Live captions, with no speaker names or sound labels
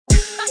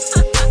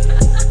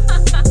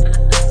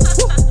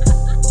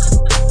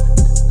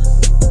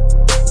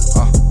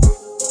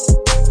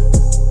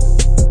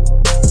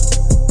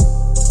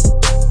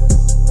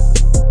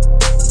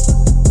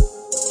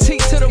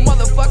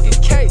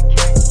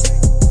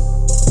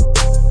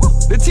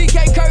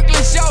TK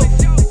Kirkland Show.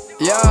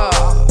 Yeah.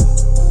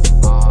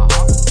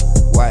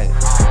 Wait.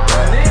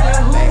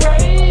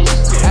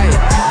 Hey,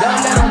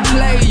 don't let them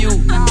play you.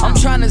 I'm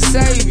trying to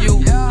save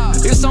you.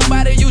 If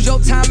somebody use your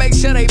time, make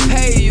sure they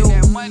pay you.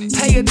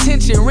 Pay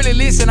attention, really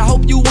listen, I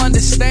hope you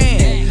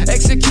understand.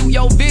 Execute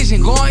your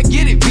vision, go and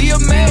get it, be a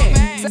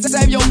man.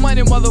 Save your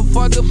money,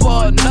 motherfucker,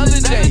 for another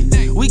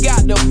day. We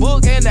got the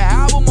book and the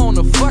album on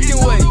the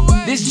fucking way.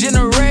 This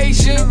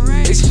generation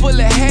is full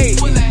of hate.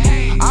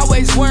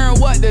 Always worrying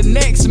what the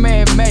next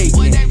man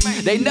making.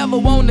 They never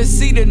want to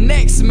see the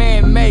next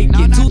man make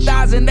it.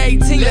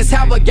 2018, let's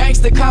have a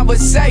gangster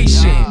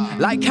conversation.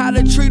 Like how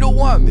to treat a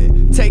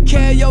woman, take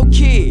care of your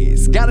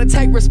kids. Gotta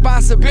take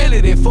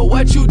responsibility for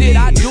what you did.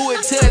 I do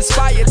it to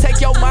inspire, take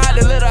your mind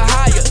a little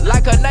higher.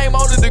 Like her name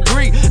on the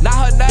degree, not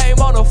her name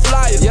on a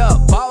flyer. Yeah,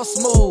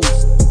 boss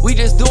moves, we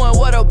just doing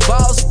what a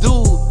boss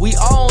do. We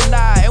own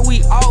now and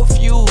we off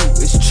you,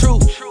 it's true.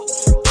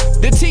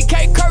 The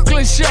TK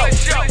Kirkland Show.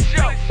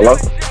 Hello?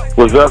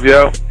 What's up,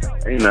 yo?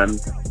 Ain't nothing.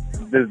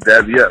 This is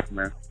Dabby F,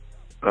 man.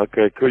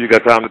 Okay, cool. You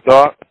got time to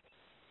talk?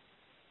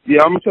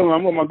 Yeah, I'm chilling.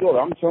 I'm with my daughter.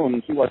 I'm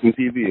chilling. She's watching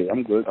TV.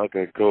 I'm good.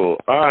 Okay, cool.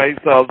 All right,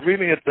 so I was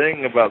reading a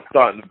thing about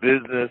starting a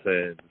business,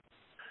 and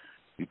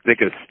you think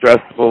it's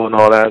stressful and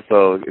all that,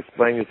 so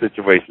explain your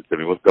situation to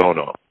me. What's going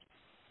on?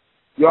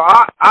 Yo,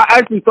 I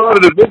actually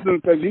started a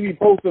business because you be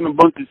posting a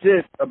bunch of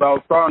shit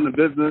about starting a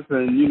business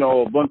and, you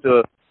know, a bunch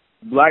of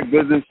black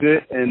business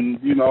shit, and,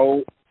 you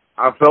know,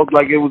 I felt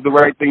like it was the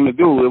right thing to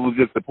do. It was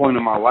just the point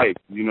of my life,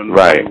 you know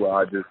what I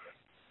mean?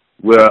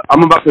 Where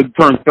I'm about to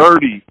turn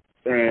 30,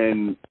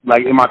 and,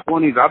 like, in my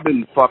 20s, I've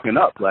been fucking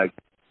up. Like,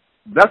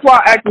 that's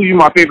why actually you're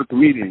my favorite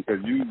comedian,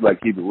 because you,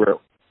 like, keep it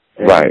real.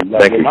 And, right.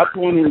 Like, in my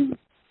 20s,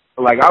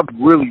 like, I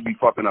really be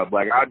fucking up.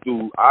 Like,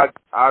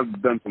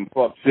 I've done some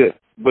fuck shit.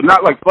 But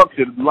not like fuck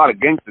shit, it's a lot of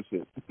gangster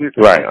shit.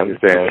 Right,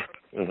 understand.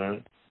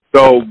 Mm-hmm.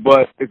 So,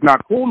 but it's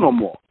not cool no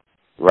more.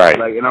 Right.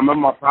 Like, and I remember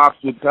my pops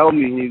would tell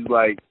me, he's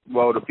like,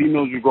 well, the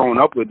females you're growing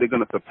up with, they're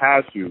going to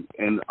surpass you.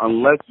 And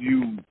unless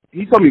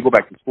he told me to go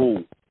back to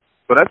school.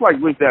 So that's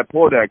like rich dad,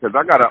 poor dad, because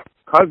I got a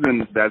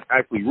cousin that's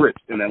actually rich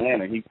in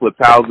Atlanta. He flips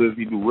houses,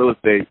 he do real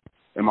estate.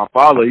 And my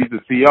father, he's a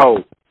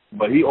CEO,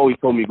 but he always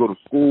told me to go to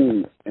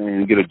school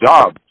and get a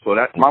job. So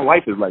that my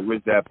life is like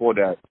rich dad, poor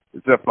dad,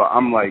 except for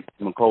I'm like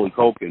Macaulay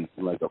Culkin,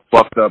 like a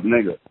fucked up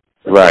nigga.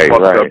 Right.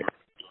 Up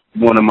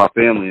one of my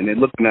family, and they're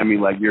looking at me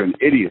like you're an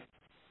idiot.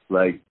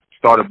 Like,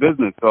 start a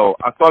business. So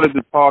I started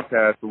this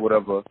podcast or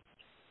whatever,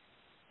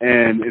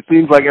 and it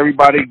seems like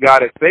everybody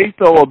got a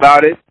say-so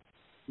about it,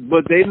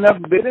 but they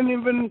didn't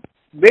even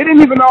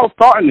know I was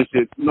starting this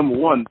shit, number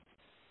one.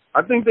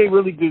 I think they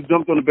really just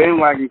jumped on the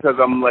bandwagon because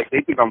I'm like,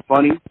 they think I'm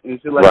funny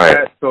and shit like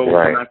that. So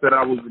when I said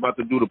I was about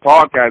to do the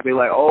podcast, they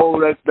like, oh,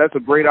 that's a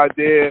great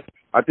idea.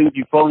 I think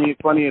you're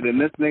funnier than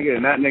this nigga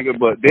and that nigga,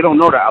 but they don't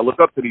know that I look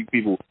up to these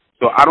people.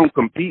 So I don't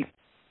compete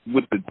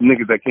with the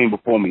niggas that came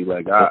before me.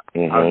 Like, I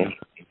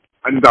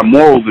just got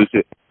morals and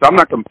shit. So I'm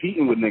not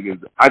competing with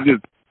niggas. I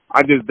just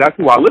that's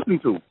who I listen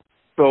to.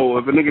 So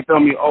if a nigga tell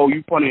me, oh,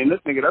 you funny and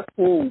this nigga, that's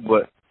cool,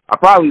 but I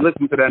probably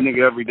listen to that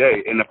nigga every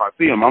day. And if I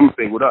see him, I'm going to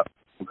say what up.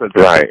 Because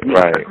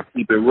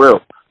keep it real.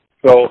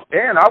 So,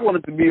 and I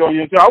wanted to be on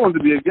your show. I wanted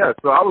to be a guest.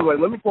 So I was like,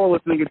 let me call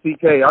this nigga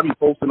TK. I be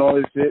posting all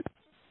this shit.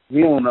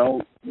 He don't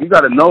know. You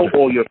got to know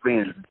all your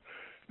fans.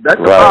 That's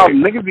the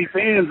problem. Niggas be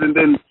fans and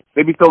then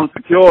they be so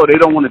insecure they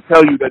don't want to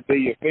tell you that they're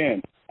your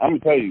fan. I'm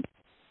going to tell you.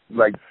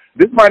 Like,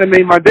 this might have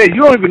made my day.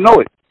 You don't even know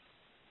it.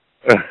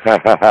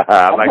 I'm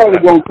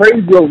probably going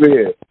crazy over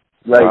here.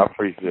 Like, I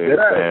appreciate it,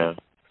 man.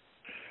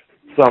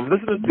 So I'm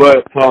listening to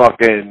you talk,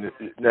 and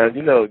now,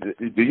 you know,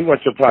 do you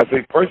want your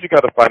podcast? First, you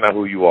got to find out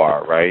who you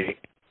are, right?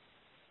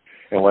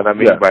 And what I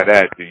mean by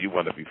that, do you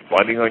want to be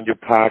funny on your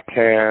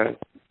podcast?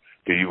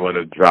 Do you want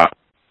to drop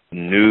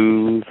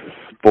news,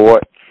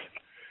 sports?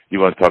 You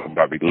want to talk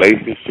about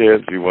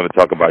relationships? You want to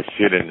talk about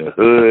shit in the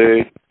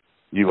hood?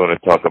 You want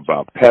to talk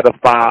about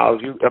pedophiles?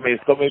 I mean,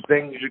 so many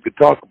things you could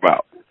talk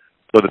about.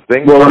 So the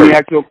thing. Well, let me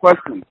ask you a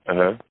question.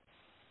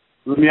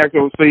 Let me ask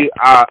you. See,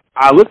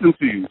 I listen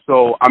to you,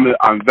 so I'm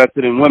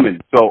invested in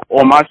women. So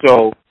on my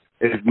show,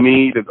 it's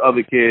me, this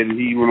other kid.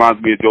 He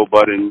reminds me of Joe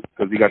Budden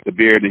because he got the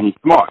beard and he's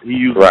smart. He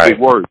uses big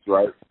words,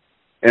 right?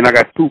 And I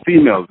got two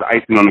females, the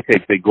icing on the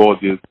cake. They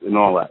gorgeous and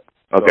all that.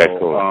 Okay, so,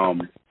 cool.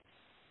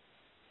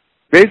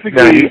 Basically,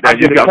 now you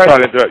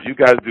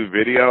guys do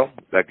video?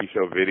 Like you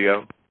show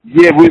video?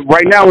 Yeah, we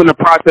right now in the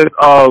process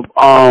of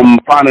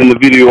finding the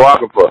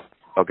videographer.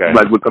 Okay.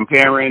 Like we're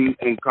comparing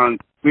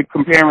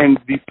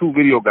these two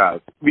video guys.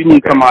 We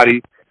need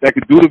somebody that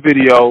could do the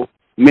video,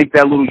 make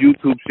that little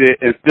YouTube shit,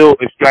 and still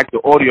extract the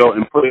audio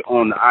and put it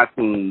on the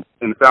iTunes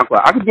and the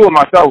SoundCloud. I could do it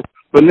myself,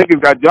 but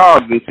niggas got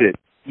jobs and shit.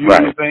 You know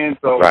what I'm saying?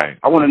 So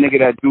I want a nigga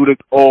that do this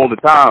all the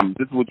time.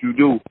 This is what you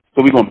do.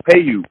 So we're going to pay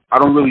you. I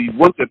don't really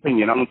want your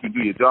opinion. I want you to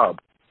do your job.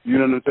 You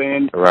know what I'm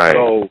saying? Right.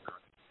 So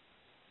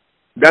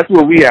that's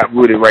where we at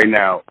with it right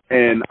now.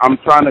 And I'm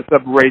trying to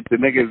separate the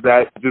niggas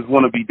that just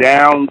want to be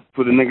down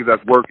for the niggas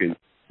that's working.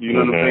 You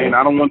know what I'm saying?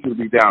 I don't want you to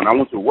be down. I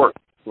want you to work.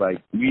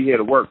 Like, we here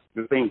to work.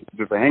 This ain't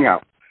just a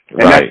hangout.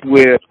 And that's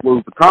where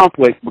was the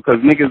conflict, because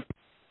niggas,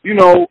 you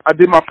know, I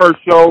did my first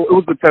show. It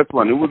was a test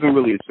run. It wasn't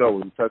really a show.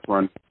 It was a test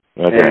run.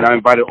 Okay. And I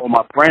invited all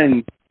my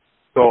friends.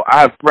 So I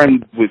have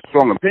friends with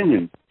strong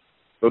opinions.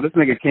 So this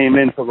nigga came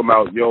in talking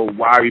about, yo,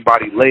 why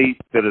everybody late,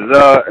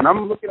 da-da-da. And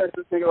I'm looking at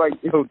this nigga like,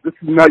 yo, this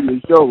is not your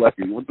show. Like,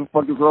 what the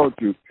fuck is wrong with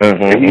you?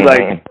 And he's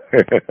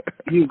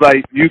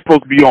like, you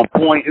supposed to be on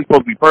point. It's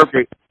supposed to be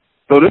perfect.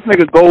 So this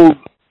nigga goes,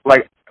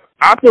 like,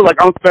 I feel like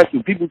I'm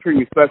special. People treat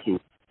me special.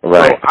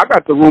 Right. So I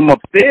got the room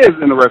upstairs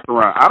in the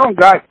restaurant. I'm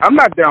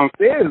not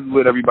downstairs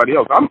with everybody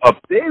else. I'm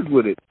upstairs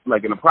with it,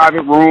 like in a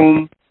private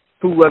room,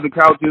 2 leather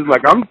couches.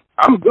 Like I'm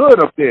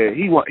good up there.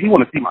 He want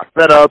to see my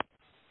setup.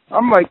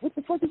 I'm like, what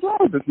the fuck is wrong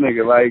with this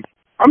nigga? Like,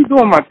 I'm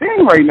doing my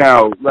thing right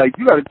now. Like,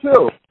 you gotta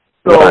chill.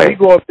 So he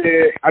go up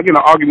there. I get in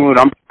an argument with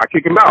him. I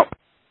kick him out.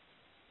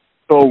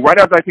 So right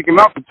after I kick him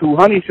out, the 2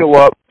 honeys show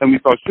up and we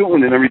start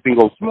shooting and everything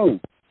goes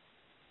smooth.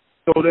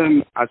 So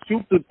then I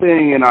shoot the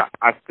thing and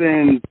I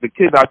send the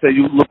kid, I say,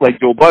 you look like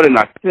Joe Budden.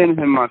 I send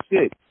him my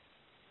shit.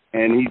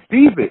 And he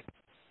sees it.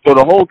 So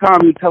the whole time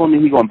he's telling me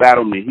he going to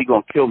battle me. He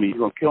going to kill me. He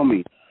going to kill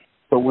me.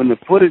 So when the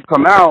footage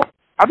come out,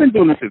 I've been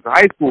doing this since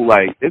high school.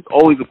 Like, it's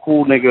always a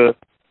cool nigga.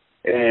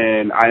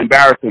 And I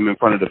embarrass him in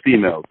front of the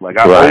females. Like,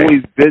 I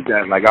always did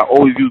that. Like, I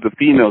always used the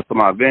females to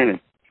my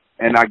advantage.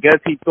 And I guess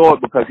he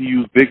thought because he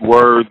used big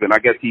words, and I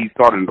guess he's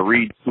starting to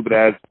read stupid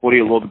ass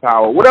 48 Laws of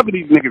Power, whatever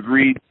these niggas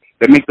read,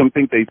 that makes them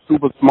think they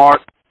super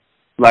smart.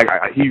 Like,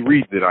 he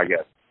reads it, I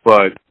guess.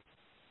 But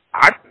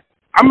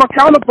I'm a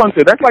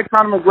counterpuncher. That's like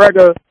Conor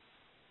McGregor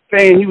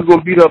saying he was going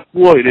to beat up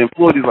Floyd, and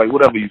Floyd is like,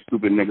 whatever, you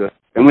stupid nigga.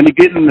 And when he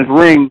gets in this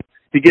ring,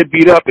 he get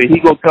beat up, and he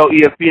go tell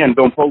ESPN,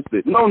 don't post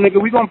it. No,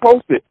 nigga, we going to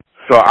post it.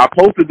 So I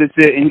posted this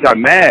shit, and he got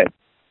mad.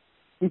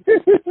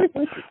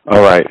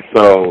 All right,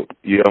 so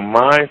your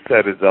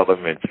mindset is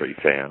elementary,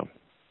 Sam.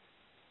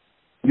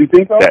 You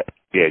think so?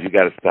 Yeah, you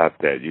got to stop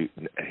that.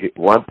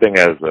 One thing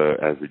as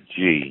a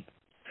G,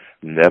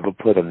 never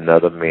put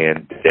another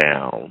man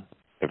down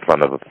in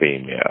front of a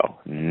female.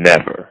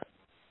 Never.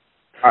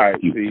 All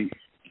right, see.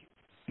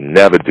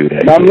 Never do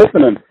that. I'm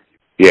listening.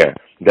 Yeah,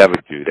 never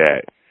do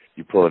that.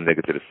 You pull a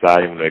nigga to the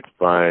side, you make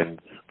fun,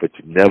 but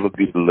you never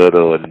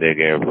belittle a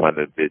nigga in front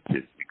of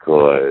bitches,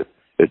 because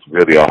it's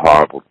really a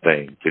horrible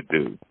thing to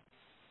do.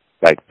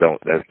 Like, no,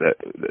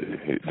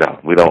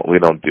 we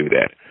don't do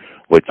that.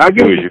 I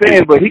get what you're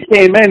saying, but he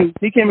came in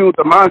with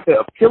the mindset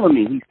of killing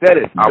me. He said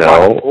it. I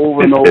watched it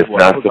over and over. It's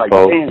not supposed. Like,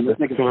 damn, this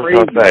nigga's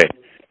crazy.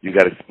 You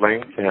got to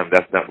explain to him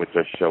that's not what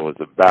your show is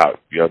about.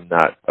 You're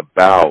not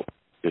about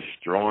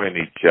destroying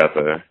each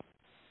other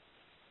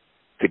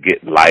to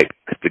get likes,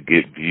 to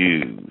get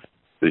views.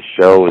 The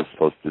show is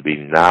supposed to be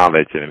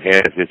knowledge and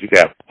enhancement. You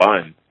got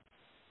fun,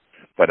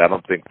 but I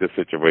don't think this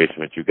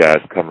situation that you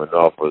guys coming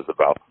off was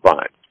about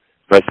fun,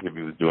 especially if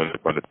you was doing it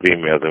in front of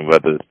females, and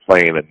whether it's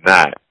playing or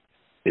not,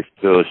 it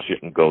still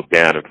shouldn't go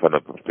down in front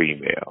of a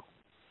female.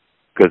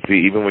 Because,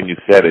 see, even when you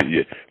said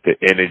it, the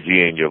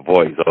energy in your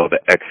voice, all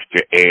the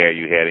extra air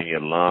you had in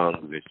your lungs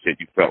and shit,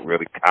 you felt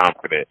really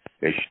confident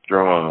and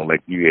strong,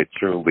 like you had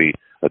truly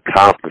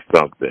accomplished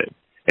something.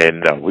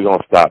 And we're going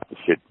to stop the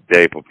shit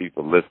today for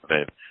people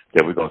listening,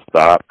 that we're going to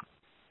stop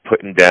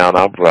putting down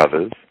our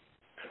brothers.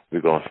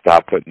 We're going to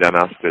stop putting down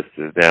our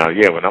sisters down.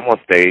 Yeah, when I'm on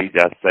stage,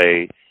 I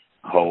say,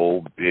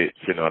 hoe,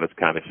 bitch, and all this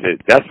kind of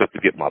shit. That's just to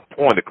get my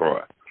point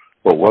across.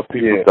 But what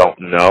people don't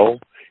know,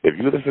 if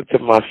you listen to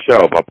my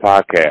show, my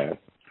podcast,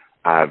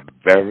 I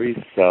very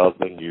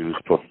seldom use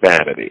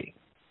profanity.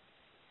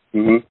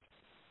 Mm-hmm.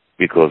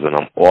 Because when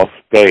I'm off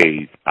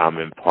stage, I'm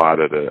in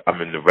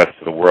the rest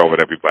of the world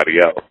with everybody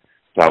else.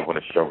 So I want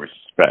to show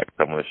respect.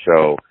 I want to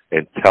show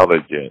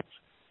intelligence.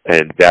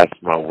 And that's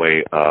my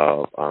way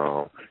of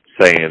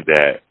saying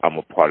that I'm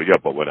a part of you.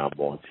 But when I'm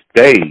on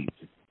stage,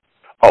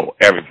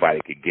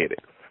 everybody can get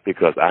it.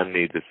 Because I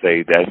need to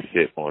say that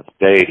shit on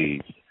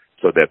stage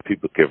so that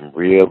people can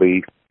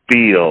really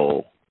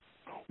feel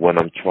what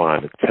I'm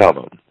trying to tell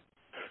them.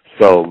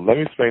 So let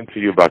me explain to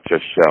you about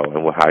your show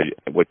and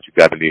what you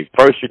got to need.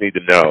 First, you need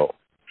to know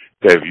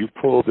that if you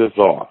pull this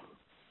off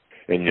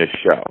in your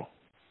show,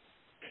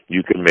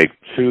 you can make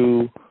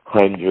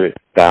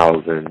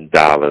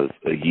 $200,000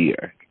 a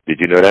year. Did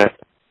you know that?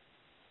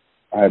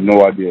 I had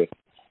no idea.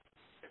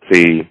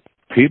 See,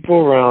 people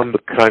around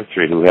the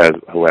country who have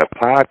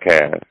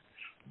podcasts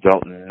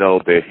don't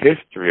know the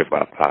history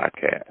about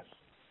podcasts.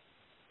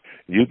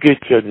 You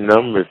get your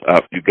numbers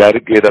up. You got to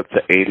get up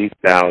to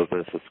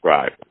 80,000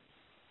 subscribers.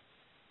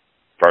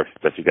 First,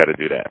 that you got to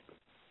do that.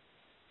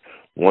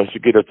 Once you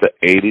get up to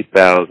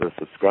 80,000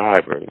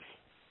 subscribers,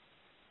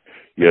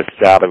 your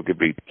salary could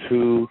be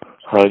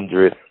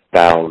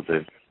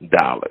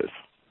 $200,000.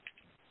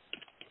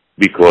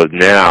 Because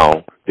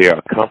now there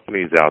are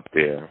companies out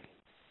there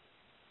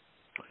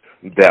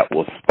that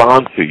will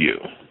sponsor you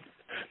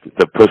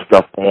to put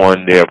stuff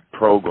on their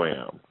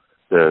program,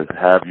 to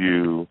have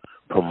you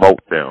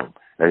promote them.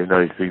 And,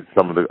 you see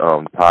some of the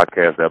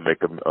podcasts that make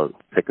them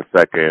take a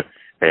second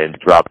and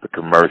drop the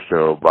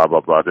commercial, blah,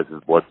 blah, blah. This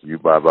is brought to you,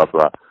 blah, blah,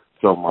 blah.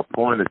 So my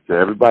point is to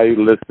everybody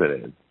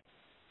listening,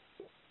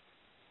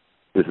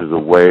 the This is a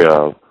way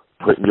of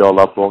putting y'all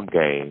up on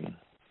game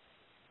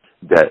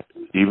that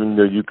even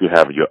though you could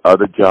have your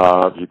other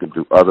jobs, you can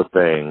do other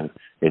things,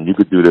 and you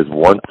could do this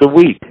once a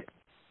week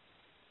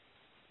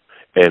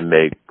and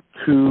make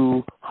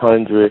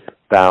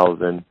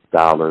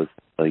 $200,000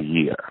 a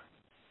year.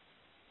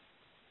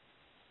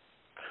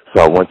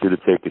 So I want you to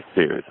take it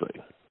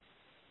seriously.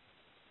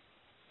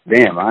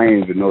 Damn, I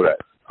didn't even know that,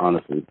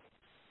 honestly.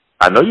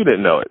 I know you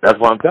didn't know it. That's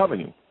why I'm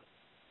telling you.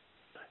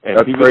 And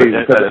that's people, crazy.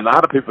 And a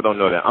lot of people don't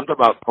know that. I'm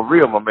talking about, for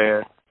real, my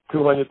man,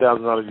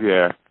 $200,000 a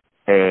year.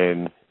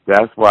 And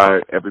that's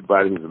why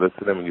everybody who's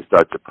listening, when you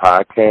start your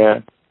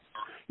podcast,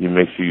 you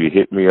make sure you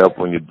hit me up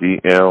on your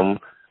DM.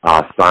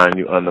 I'll sign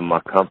you under my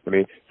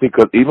company. See,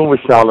 because even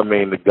with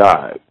Charlamagne the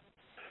God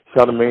is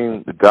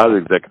the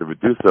executive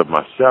producer of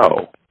my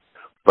show.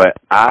 But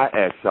I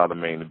asked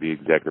Charlamagne to be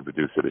executive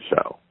producer of the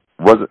show.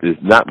 It's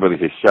not really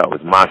his show.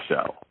 It's my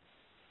show.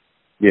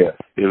 Yeah.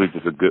 It was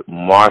just a good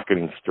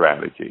marketing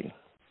strategy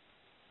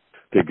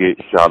to get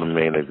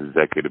Charlamagne as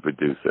executive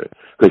producer.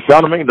 Because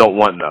Charlamagne don't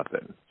want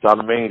nothing.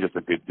 Charlamagne is just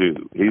a good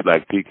dude. He's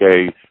like,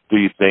 TK, do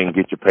your thing,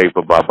 get your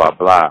paper, blah, blah,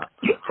 blah.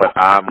 But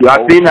I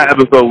seen that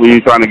episode where you're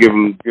trying to give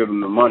him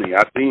the money.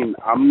 I'm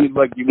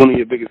like one of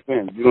your biggest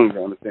fans. You don't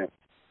even understand.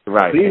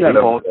 Right. He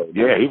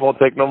won't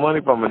take no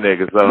money from a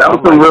nigga. So that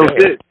was some real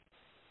shit.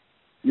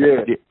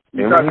 Yeah.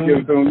 You tried to give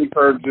it to him, he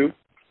curved you.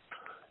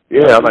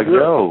 Yeah, I'm like,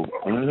 yo.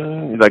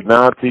 He's like,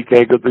 nah,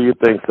 TK, go do your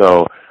thing.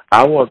 So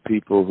I want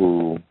people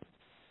who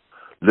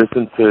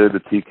listen to the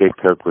TK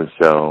Kirkland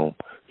Show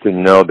to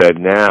know that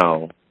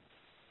now,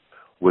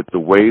 with the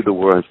way the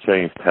world has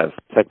changed,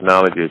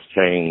 technology has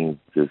changed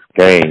this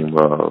game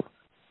of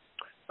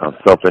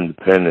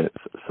self-independence,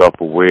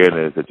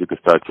 self-awareness, that you can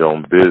start your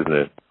own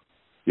business.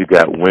 You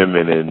got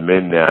women and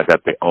men now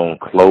got their own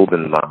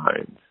clothing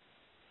lines,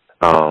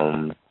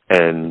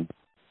 and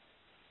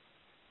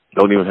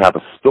don't even have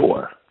a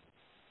store,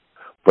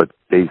 but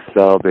they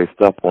sell their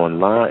stuff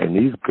online. And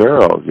these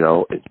girls,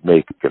 yo, it's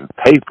making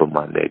paper,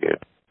 my nigga.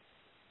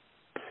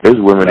 There's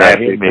women out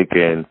here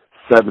making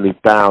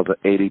 $70,000,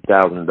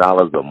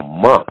 $80,000 a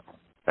month,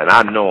 and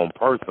I know them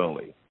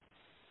personally.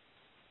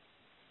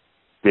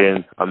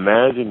 Then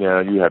imagine now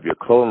you have your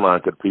clothing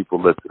line to the people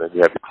listening.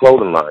 You have your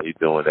clothing line, you're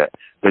doing that.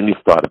 Then you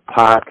start a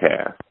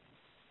podcast,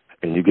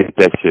 and you get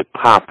that shit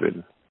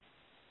popping.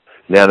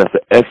 Now that's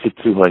an extra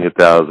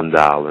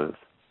 $200,000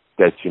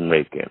 that you're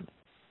making.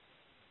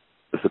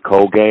 It's a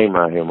cold game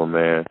out here, my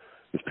man.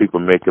 There's people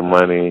making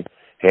money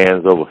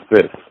hands over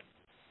fists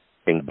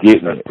and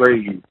getting it. That's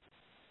crazy.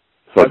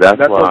 So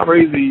that's why so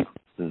crazy.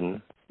 Mm-hmm.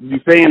 You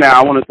saying that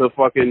I wanted to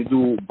fucking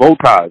do bow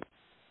ties.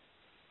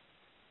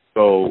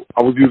 So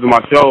I was using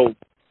my show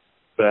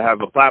to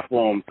have a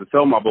platform to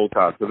sell my bow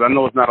ties, because I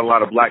know it's not a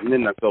lot of black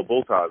men that sell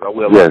bow ties. I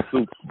wear a lot of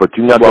suits. But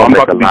you're not going to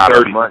make a lot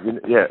of money.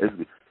 Yeah,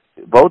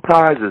 bow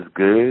ties is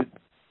good,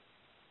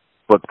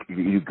 but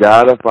you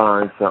got to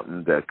find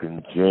something that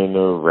can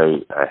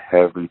generate a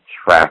heavy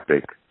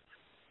traffic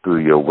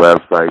through your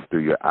website,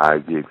 through your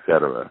IG,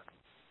 etc.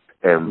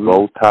 And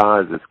bow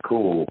ties is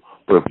cool,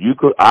 but if you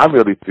could, I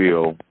really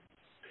feel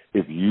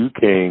if you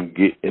can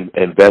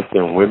invest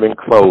in women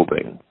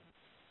clothing,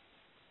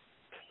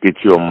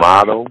 get you a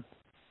model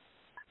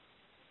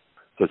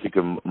so she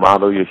can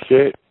model your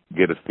shit,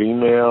 get a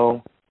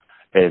female,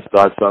 and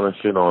start selling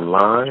shit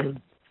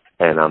online,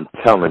 and I'm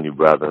telling you,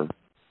 brother,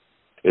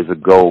 it's a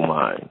gold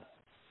mine.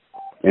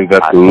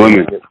 Invest in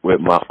women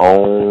with my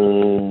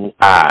own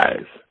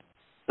eyes.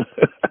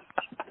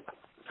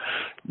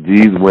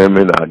 These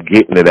women are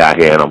getting it out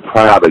here, and I'm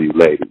proud of you,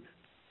 ladies.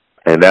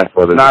 And that's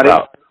what it's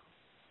about.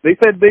 They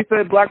said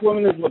black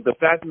women is the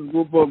fastest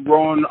group of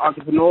growing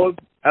entrepreneurs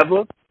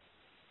ever.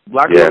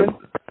 Black women?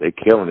 They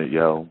killing it,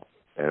 yo.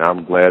 And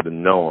I'm glad to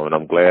know them. And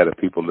I'm glad that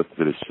people listen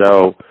to the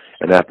show.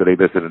 And after they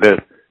listen to this,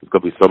 there's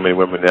going to be so many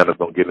women now that's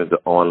going to get into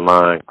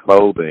online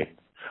clothing.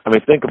 I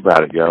mean, think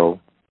about it, yo.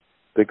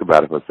 Think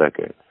about it for a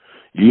second.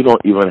 You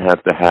don't even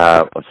have to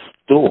have a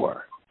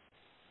store.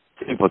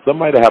 For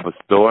somebody to have a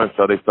store and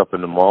sell their stuff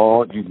in the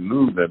mall, you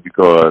lose them,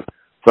 because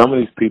some of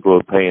these people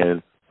are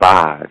paying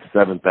 $5,000,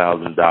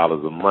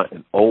 $7,000 a month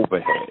in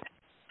overhead,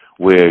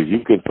 where you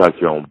can start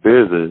your own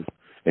business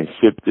and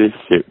ship this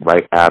shit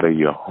right out of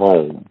your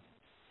home.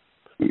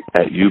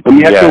 At UPS. Let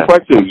me ask you a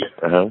question.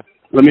 Uh-huh.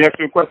 Let me ask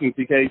you a question,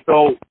 TK.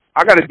 So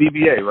I got a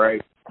DBA,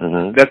 right?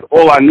 Mm-hmm. That's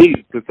all I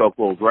need to sell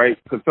clothes, right?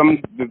 Because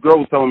the girl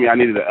was telling me I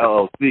needed an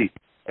LLC.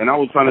 And I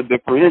was trying to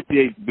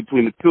differentiate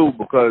between the two,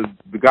 because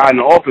the guy in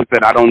the office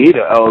said I don't need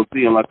an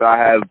LLC unless I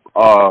have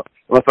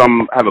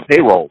have a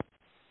payroll.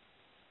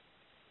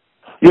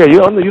 Yeah, you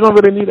don't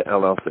really need an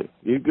LLC.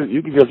 You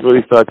can just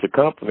really start your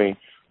company as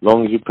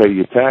long as you pay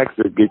your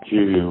taxes, get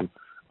you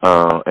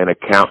an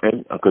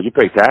accountant, because you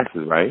pay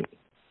taxes, right?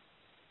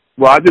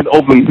 Well, I just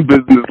opened the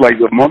business like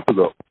a month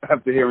ago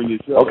after hearing your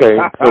show. Okay,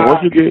 so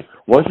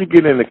once you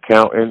get an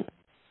accountant,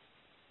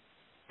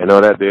 and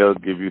all that, they'll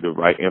give you the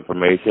right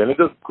information. It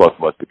doesn't cost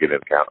much to get an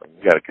accountant.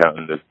 You got an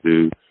accountant that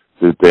do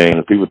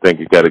things. People think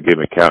you got to get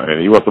an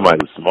accountant. You want somebody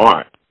who's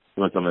smart.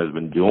 when someone has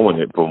been doing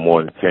it for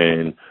more than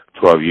 10,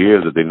 12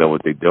 years, that they know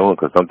what they're doing,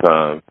 because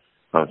sometimes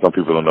some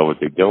people don't know what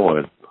they're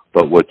doing.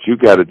 But what you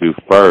got to do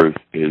first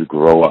is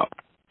grow up,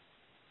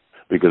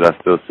 because I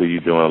still see you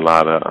doing a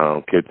lot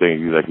of kid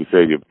things. Like you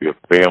said, your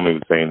family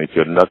was saying that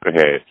you're a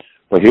knucklehead.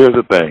 But here's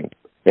the thing.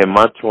 In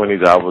my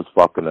 20s, I was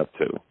fucking up,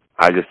 too.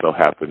 I just so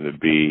happened to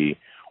be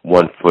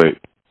one foot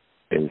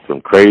in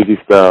some crazy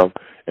stuff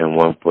and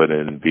one foot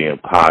in being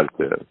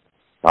positive.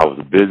 I was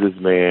a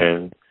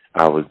businessman.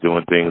 I was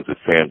doing things with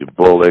Sandra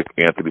Bullock,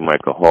 Anthony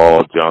Michael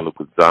Hall, John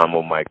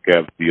Leguizamo, Mike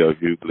Epps, D.L.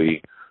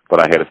 Hughley, but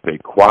I had to stay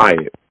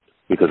quiet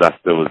because I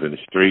still was in the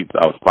streets.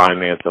 I was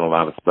financing a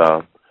lot of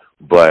stuff,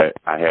 but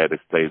I had to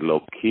stay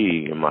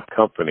low-key in my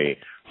company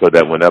so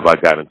that whenever I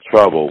got in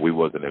trouble, we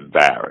wasn't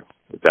embarrassed,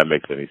 if that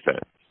makes any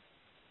sense.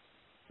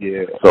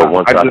 Yeah, so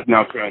once I just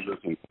now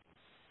transitioned.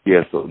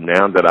 Yeah, so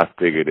now that I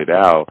figured it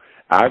out,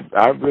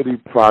 I really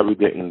probably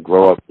didn't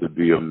grow up to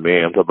be a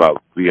man. I'm talking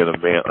about being a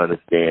man,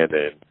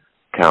 understanding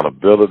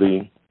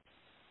accountability,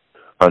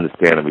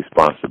 understanding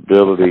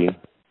responsibility,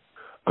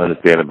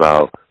 understanding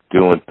about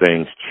doing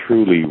things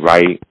truly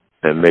right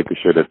and making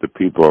sure that the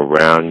people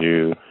around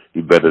you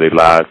better their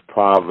lives,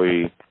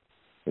 probably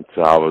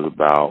until I was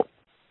about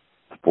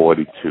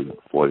 42,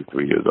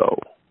 43 years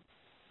old,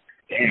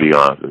 to be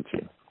honest with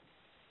you.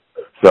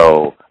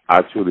 So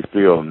I truly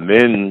feel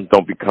men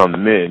don't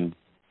become men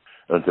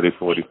until they're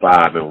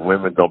 45, and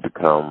women don't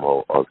become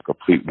a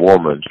complete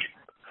woman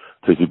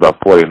until you're about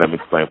 40. And let me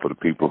explain for the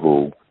people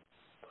who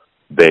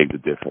beg to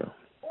differ.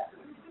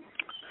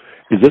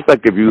 It's just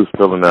like if you was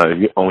filling out, if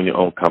you own your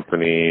own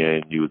company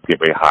and you was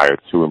getting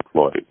hired 2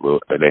 employees,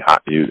 and they hire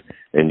you,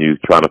 and you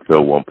trying to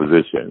fill one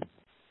position.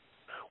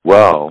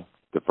 Well,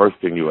 the first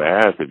thing you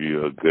ask, if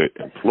you're a good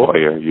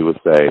employer, you would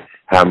say,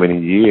 how many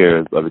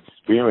years of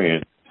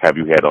experience have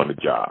you had on the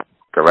job,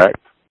 correct?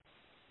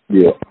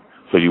 Yeah.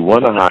 So you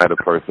want to hire the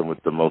person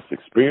with the most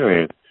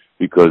experience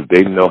because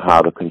they know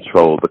how to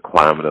control the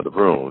climate of the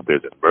room. If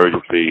there's an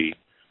emergency,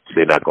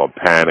 they're not going to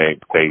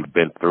panic. They've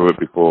been through it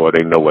before.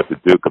 They know what to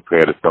do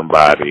compared to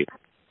somebody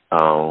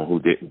who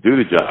didn't do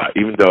the job,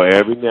 even though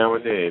every now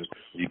and then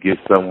you get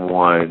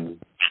someone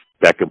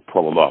that can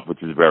pull it off,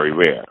 which is very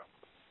rare.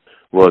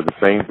 Well, it's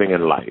the same thing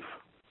in life.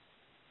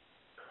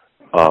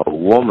 A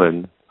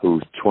woman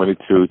who's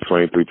 22,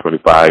 23,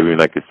 25, even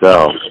like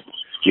yourself,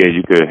 yeah,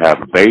 you could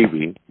have a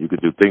baby, you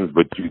could do things,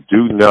 but you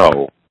do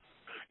know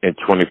in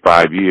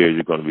 25 years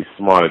you're going to be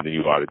smarter than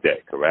you are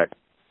today, correct?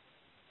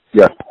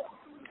 Yeah.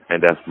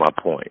 And that's my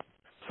point.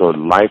 So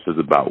life is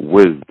about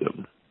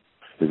wisdom.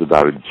 It's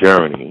about a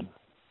journey.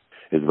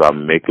 It's about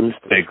making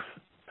mistakes,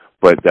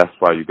 but that's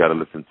why you got to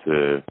listen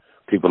to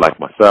people like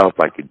myself,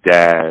 like your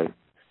dad,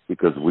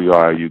 because we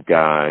are, you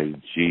guys,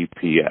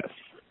 GPS.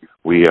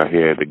 We are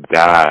here to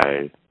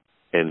guide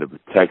and to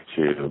protect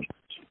you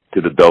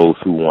to those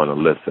who want to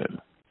listen.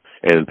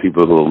 And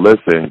people who will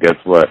listen, guess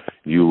what?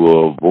 You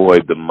will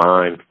avoid the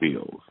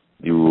minefields.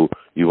 You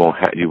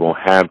won't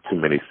have too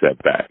many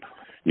setbacks.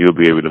 You'll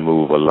be able to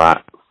move a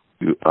lot.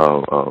 You'll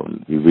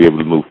be able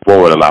to move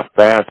forward a lot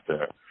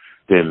faster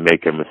than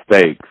making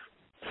mistakes,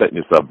 setting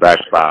yourself back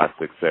 5,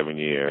 6, 7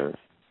 years,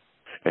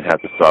 and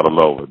have to start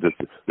all over.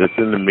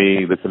 Listen to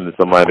me. Listen to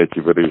somebody that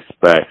you really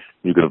respect.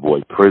 You can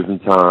avoid prison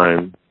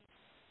time.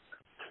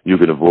 You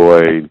can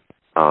avoid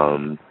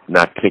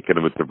not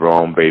kicking with the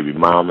wrong baby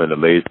mama, and the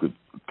ladies could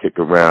kick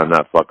around,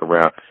 not fuck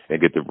around, and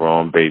get the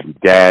wrong baby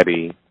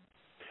daddy,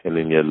 and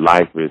then your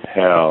life is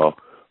hell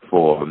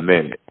for a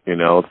minute, you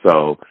know?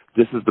 So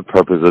this is the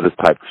purpose of this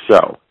type of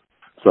show.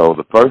 So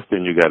the first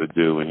thing you got to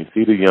do when you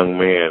see the young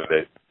man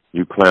that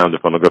you clowned in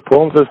front of,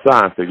 pull him to the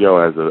side and say, yo,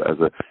 as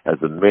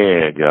a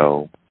man,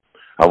 yo,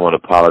 I want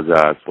to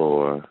apologize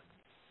for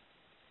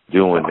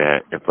doing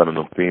that in front of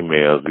them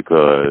females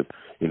because,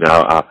 you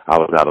know, I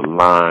was out of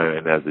line,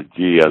 and as a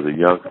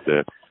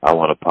youngster, I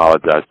want to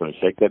apologize for him.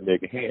 Shake that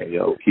nigga hand,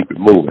 yo, keep it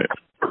moving.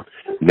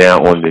 Now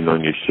on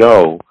your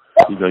show,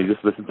 you know, you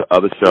just listen to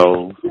other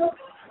shows,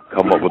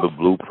 come up with a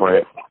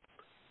blueprint,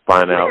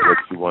 find out what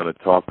you want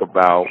to talk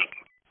about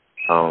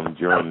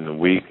during the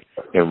week,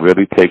 and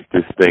really take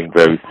this thing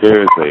very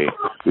seriously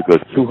because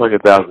 $200,000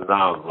 is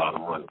a lot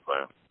of money,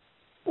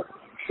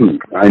 man.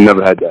 I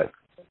never had that.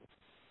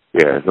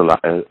 Yeah,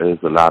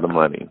 it's a lot of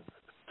money.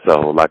 So,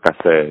 like I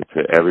said,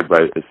 to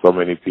everybody, there's so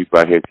many people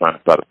out here trying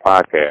to start a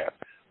podcast,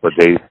 but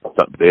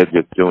they're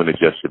just doing it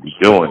just to be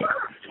doing it.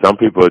 Some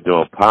people are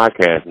doing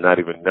podcasts and not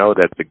even know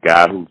that the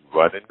guy who's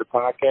running the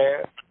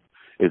podcast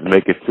is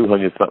making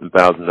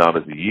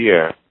 $200,000 a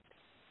year,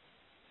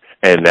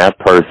 and that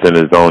person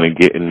is only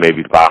getting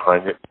maybe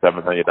 $500,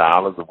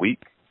 $700 a week.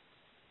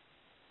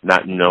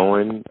 Not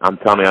knowing, I'm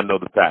telling you, I know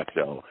the facts,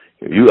 yo.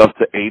 If you up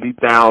to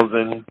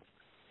 80,000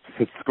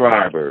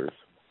 subscribers,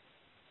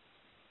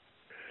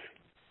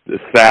 the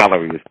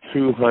salary is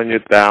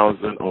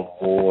 $200,000 or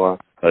more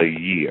a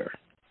year.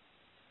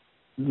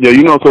 Yeah,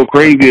 you know what's so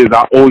crazy is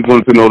I always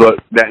wanted to know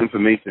that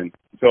information.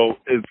 So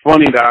it's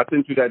funny that I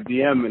sent you that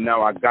DM and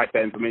now I got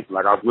that information.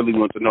 Like, I really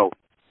want to know.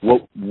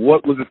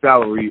 what was the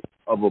salary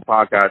of a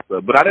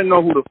podcaster, but I didn't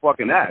know who to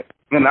fucking ask,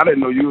 and I didn't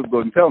know you was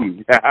going to tell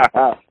me.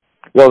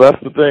 Well,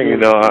 that's the thing, you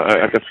know.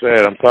 Like I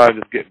said, I'm sorry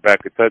just getting back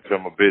in touch.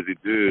 I'm a busy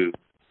dude,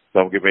 so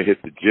I'm getting ready to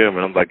hit the gym,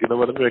 and I'm like, you know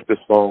what? Let me make this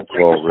phone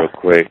call real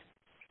quick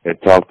and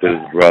talk to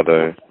this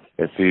brother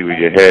and see where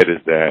your head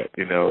is at,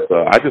 you know.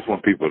 So I just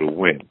want people to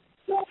win.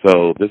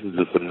 So this is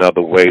just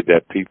another way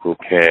that people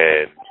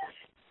can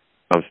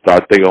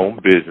start their own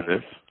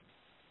business.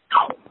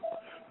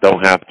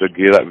 Don't have to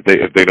get up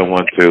if they don't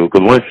want to,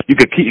 because once you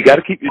got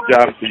to keep your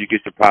job until you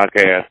get your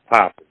podcast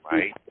popping,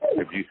 right?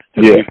 If you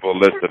people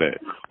listening,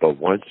 but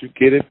once you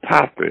get it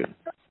popping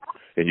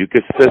and you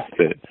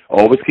consistent,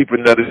 always keep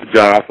another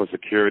job for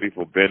security,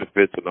 for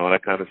benefits, and all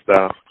that kind of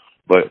stuff.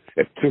 But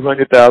if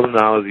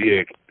 $200,000 a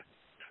year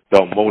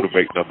don't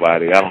motivate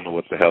nobody, I don't know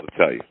what the hell to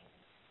tell you.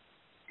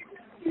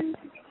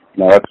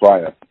 No, that's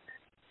fire.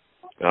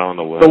 I don't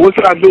know what. So what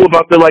should I do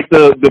about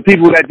the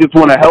people that just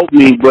want to help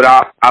me, but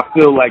I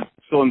feel like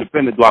so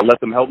independent? Do I let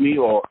them help me,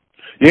 or?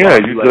 Yeah,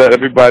 you let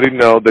everybody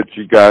know that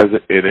you guys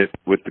are in it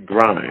with the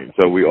grind.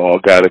 So we all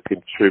got to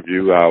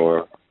contribute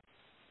our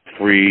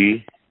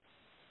free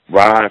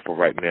ride for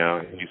right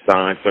now. You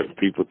sign certain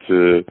people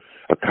to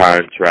a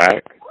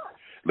contract.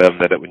 Let them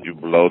know that when you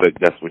blow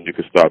that's when you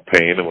can start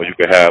paying them, or you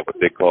can have what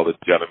they call a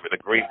gentleman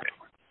agreement.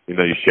 You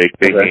know, you shake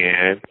their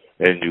hand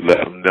and you let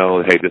them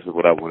know, hey, this is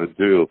what I want to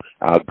do.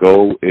 Our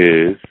goal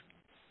is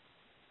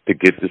to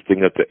get this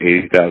thing up to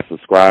 80,000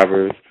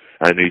 subscribers.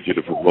 I need you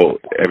to promote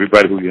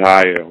everybody who you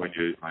hire when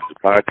you're on your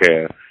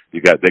podcast. They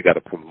got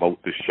to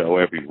promote the show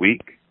every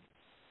week,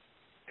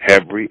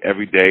 every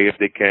day if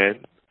they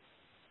can,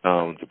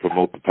 to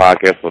promote the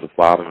podcast for the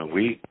following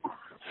week.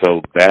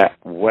 So that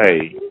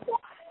way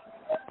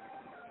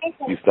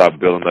you start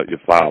building up your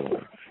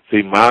following.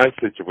 See, my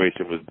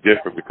situation was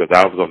different because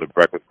I was on the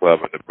Breakfast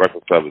Club, and the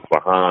Breakfast Club is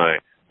behind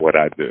what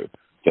I do.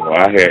 So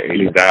I had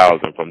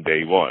 80,000 from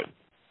day one.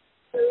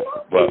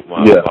 But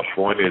my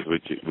point is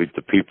with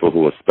the people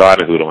who are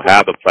starting, who don't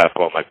have the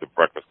platform like the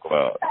Breakfast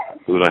Club,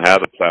 who don't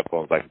have the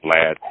platforms like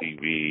Vlad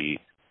TV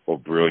or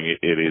Brilliant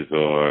Idiots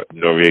or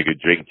Noriega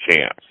Drink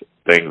Champs,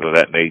 things of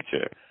that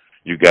nature.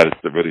 You got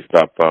to really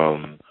start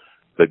from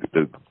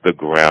the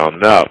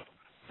ground up,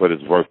 but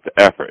it's worth the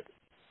effort.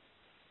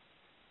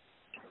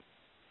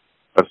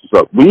 That's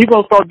what's up. When you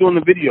gonna start doing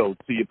the videos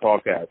to your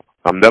podcast?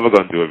 I'm never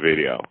gonna do a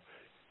video.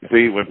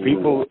 See, when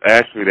people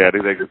ask me that,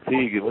 they're like,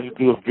 Teague, when you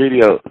do a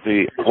video,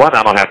 see, one,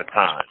 I don't have the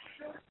time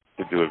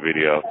to do a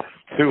video.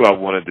 Two, I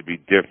want it to be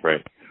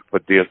different.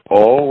 But there's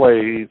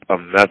always a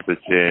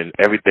message in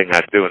everything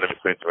I do, and let me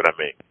explain to you what I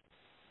mean.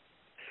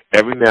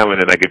 Every now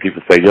and then I get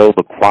people say, yo,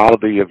 the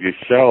quality of your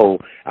show,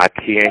 I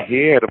can't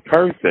hear the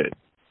person.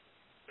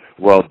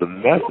 Well, the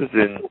message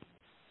in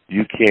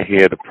you can't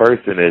hear the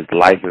person is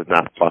life is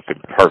not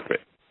fucking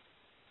perfect.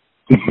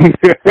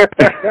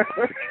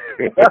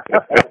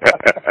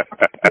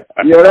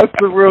 Yeah, that's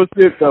the real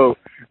shit, though.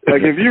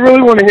 Like, if you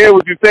really want to hear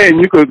what you're saying,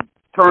 you could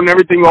turn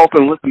everything off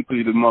and listen to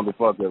you, the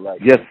motherfucker. Like,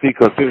 yes,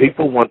 because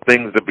people want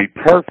things to be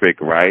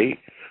perfect, right?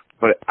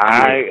 But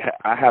I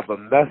have a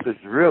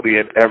message really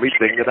in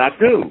everything that I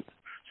do.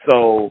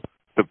 So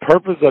the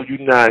purpose of you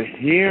not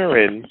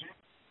hearing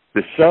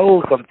the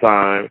show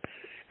sometimes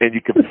and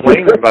you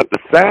complain about the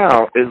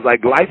sound is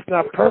like, life's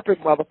not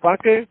perfect,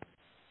 motherfucker.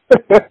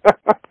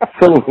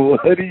 So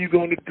what are you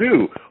going to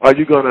do? Are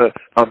you going to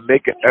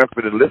make an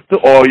effort to listen,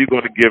 or are you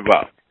going to give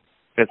up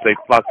and say,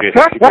 fuck it,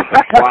 because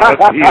the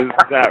quality is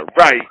not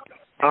right,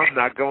 I'm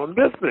not going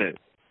to listen?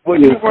 Well,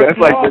 that's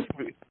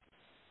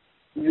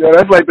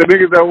like the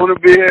niggas that want to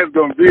be here is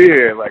going to be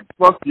here. Like,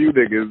 fuck you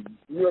niggas.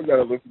 You don't got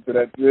to listen to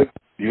that shit.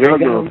 You ain't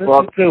going to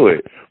listen to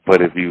it.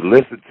 But if you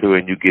listen to it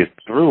and you get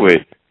through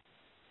it,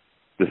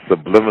 the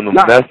subliminal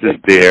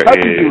message there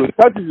it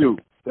touches you.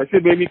 That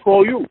shit made me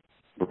call you.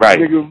 Right.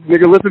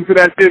 Nigga listen to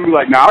that shit and be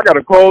like, nah, I got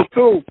a call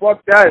too.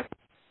 Fuck that.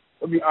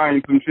 Let me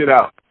iron some shit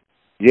out.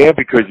 Yeah,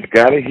 because you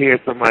got to hear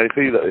somebody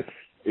say,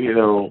 you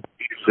know,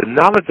 the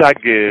knowledge I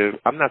give,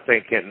 I'm not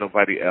saying can't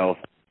nobody else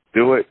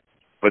do it,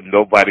 but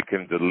nobody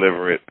can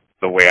deliver it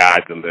the way I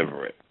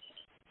deliver it.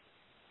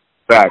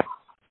 Fact.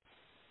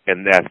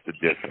 And that's the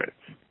difference.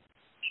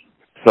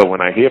 So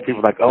when I hear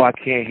people like, oh, I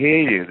can't hear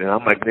you, then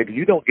I'm like, nigga,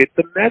 you don't get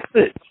the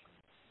message.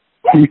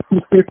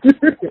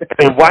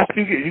 And watch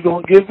you're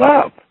going to give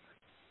up.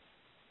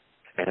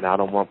 And I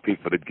don't want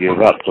people to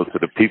give up. So to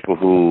the people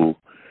who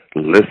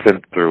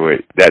listen through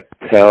it, that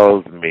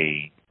tells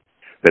me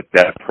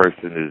that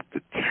person is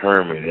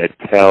determined. That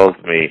tells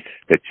me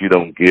that you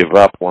don't give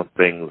up on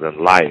things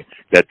in life.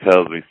 That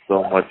tells me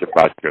so much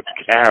about your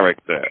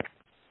character.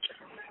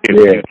 If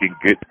you can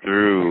get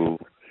through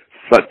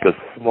such a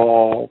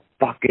small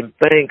fucking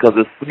thing, because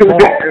it's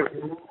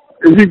small.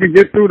 If you can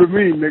get through to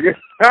me, nigga.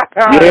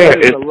 Yeah,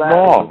 it's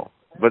small.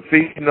 But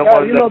see,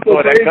 nobody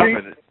saw that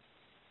coming.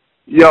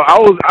 Yo,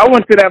 I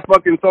went to that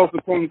fucking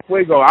Salsa con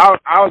Fuego.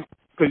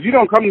 Because you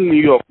don't come to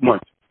New York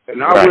much.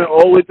 And I went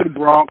all the way to the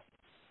Bronx,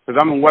 because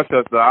I'm in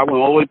Westchester. I went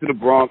all the way to the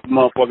Bronx.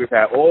 Motherfuckers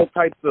had all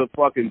types of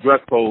fucking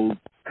dress codes.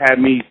 Had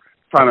me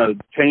trying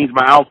to change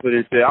my outfit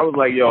and shit. I was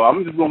like, yo,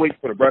 I'm just gonna wait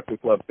for the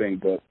Breakfast Club thing,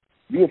 but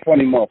you a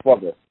funny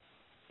motherfucker.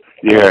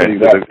 Yeah,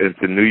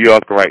 into New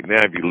York right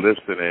now. If you're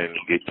listening,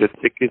 get your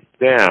tickets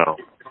down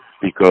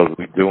because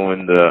we're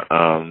doing the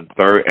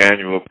 3rd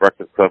annual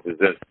Breakfast Club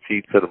presents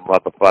T to the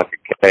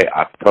motherfucking K,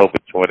 October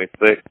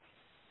 26th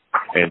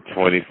and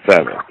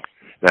 27th.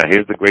 Now,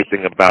 here's the great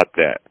thing about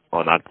that.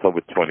 On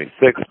October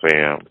 26th,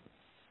 fam,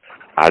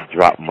 I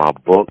dropped my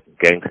book,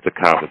 Gangster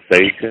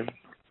Conversation.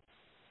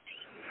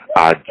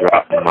 I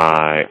dropped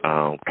my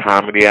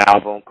comedy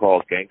album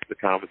called Gangster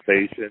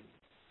Conversation.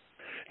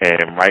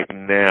 And right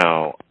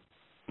now,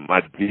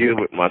 my deal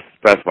with my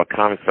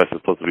comedy special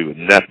is supposed to be with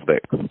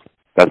Netflix.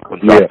 That's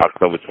going to drop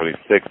October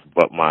 26th,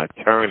 but my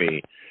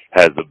attorney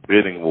has a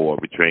bidding war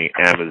between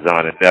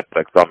Amazon and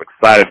Netflix, so I'm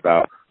excited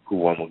about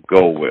who I'm going to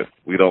go with.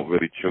 We don't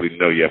really truly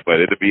know yet, but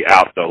it'll be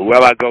out, though.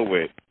 Whoever I go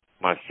with,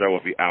 my show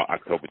will be out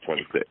October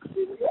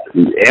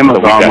 26th.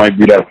 Amazon might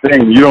be that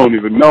thing. You don't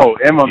even know.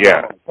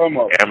 Amazon, come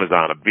on.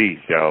 Amazon a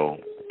beast, yo.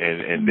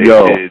 And they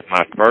did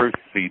my first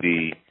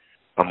CD,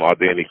 Are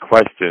There Any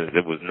Questions?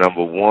 It was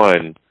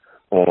 #1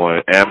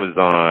 on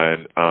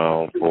Amazon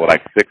for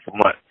like 6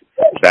 months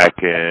back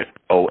in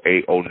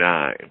 2008,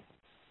 2009.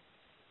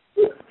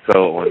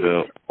 So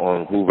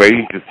on Who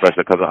Raised You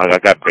special, because I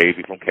got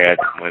Baby from Cash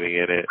Money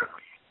in it.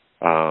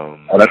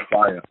 That's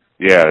fire.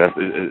 Yeah,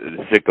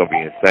 the shit gonna be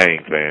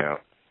insane, fam.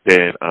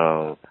 Then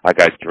I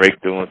got Drake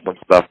doing some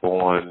stuff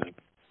on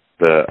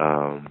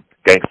the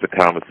Gangster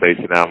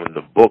Conversation album.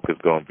 The book is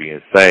gonna be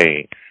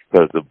insane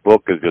because the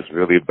book is just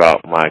really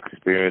about my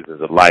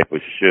experiences of life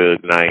with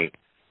Suge Knight,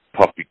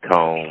 Puffy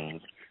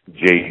Combs,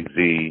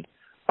 Jay-Z,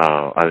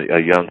 a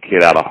young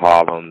kid out of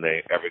Harlem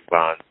named Eric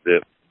Von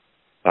Zip.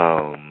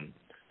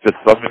 Just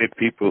so many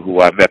people who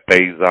I met.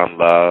 Faison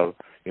Love.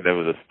 You know,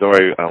 there was a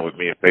story with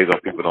me and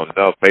Faison. People don't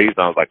know.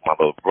 Faison's like my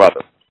little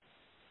brother.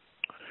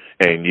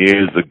 And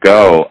years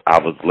ago, I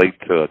was late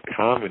to a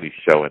comedy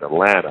show in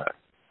Atlanta.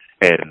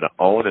 And the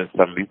owner and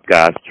some of these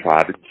guys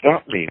tried to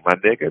jump me, my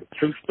nigga.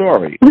 True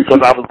story. Because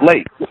I was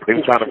late. They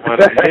were trying to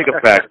run a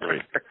nigga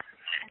factory.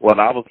 Well,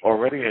 I was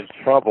already in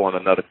trouble on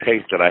another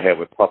case that I had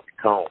with Puffy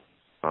Combs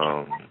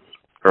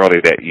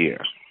earlier that year.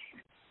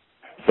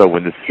 So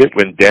when the shit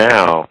went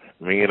down,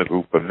 me and a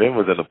group of men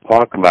was in the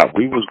parking lot.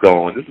 We was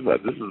going, this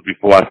is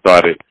before I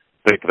started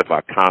thinking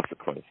about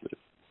consequences.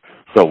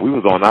 So we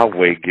was on our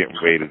way getting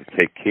ready to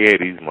take care of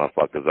these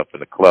motherfuckers up in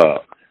the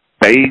club.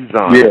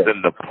 Faison is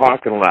in the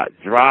parking lot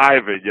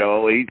driving,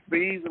 yo. He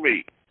sees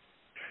me.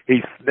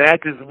 He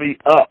snatches me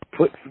up,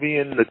 puts me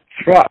in the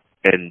truck,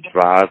 and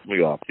drives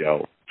me off,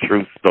 yo.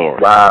 True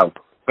story. Wow.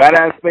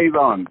 Badass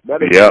Faison.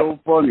 That is so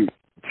funny.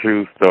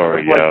 True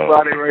story, that's yo.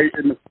 Like right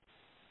in the,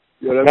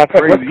 that's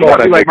crazy. You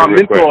gotta be like my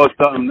mentor or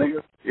something,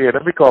 nigga. Yeah,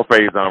 let me call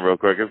Faison real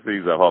quick. Let's see.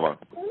 Hold on.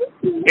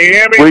 Can you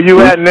hear me? Where you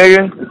at,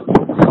 nigga?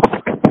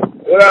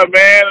 What up,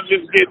 man? I'm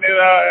just getting in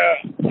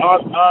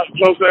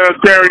close to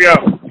Ontario.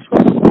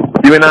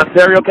 You in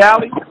Ontario,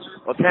 Cali?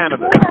 Or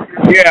Canada?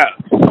 Yeah.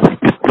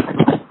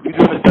 You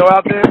doing a show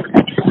out there?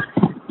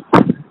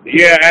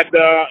 Yeah, at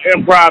the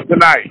Improv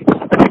tonight.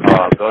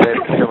 Go ahead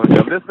and kill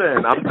him.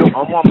 Listen, I'm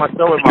on my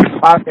show with my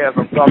podcast.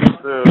 I'm talking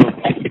to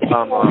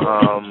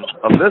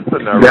a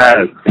listener,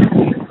 right?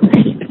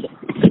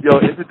 Yo,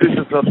 introduce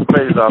yourself to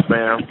Faison,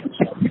 fam.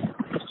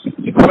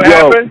 What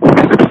happened?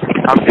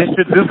 I'm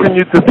introducing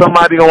you to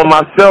somebody on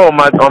my show, on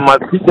my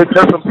PK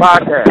Custom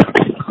podcast.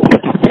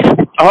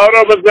 Hold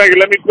on a second.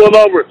 Let me pull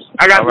over.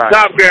 I got the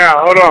top down.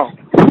 Hold on.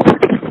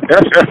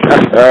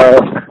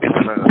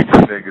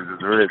 My niggas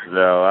is rich,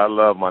 yo. I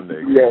love my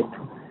niggas. Yeah.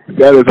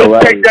 That is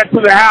hilarious. Take that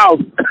to the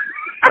house.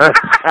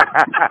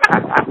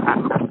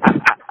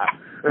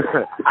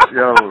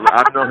 Yo,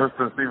 I know him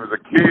since he was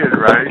a kid,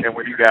 right? And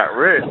when he got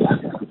rich,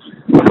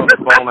 he's on the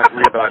phone like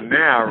we are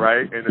now,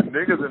 right? And the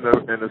niggas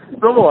in the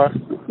store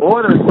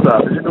ordering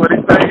stuff. You know what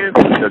he's saying?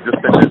 Yo, just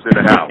send this to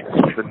the house.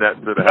 Send that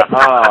to the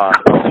house.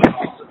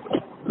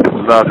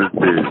 Love this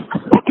dude.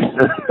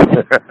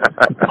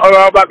 Hold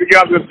on, I'm about to get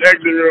off this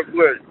exit real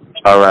quick.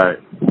 All right.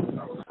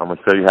 I'm going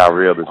to show you how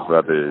real this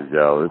brother is,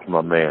 yo. This is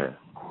my man.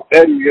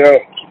 There you go.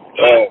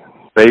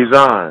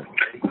 Faison.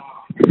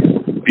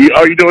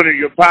 Are you doing it in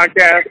your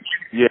podcast?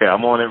 Yeah,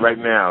 I'm on it right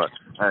now.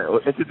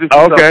 Introduce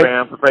yourself,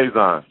 man, for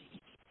Faison.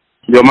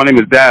 Yo, my name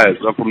is Daz.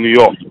 I'm from New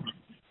York.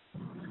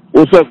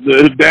 What's up,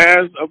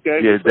 Daz? Okay.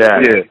 Yeah,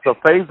 Daz. Yeah. So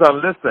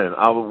Faison, listen,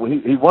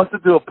 he wants to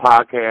do a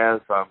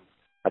podcast.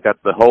 I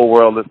got the whole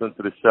world listening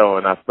to the show,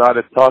 and I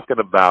started talking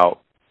about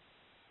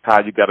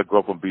how you got to grow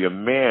up and be a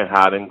man.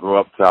 How I didn't grow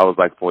up till I was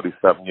like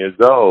 47 years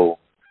old.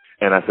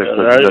 And I said,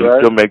 you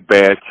still make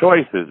bad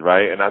choices,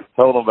 right? And I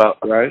told him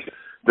about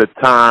the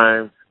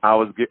time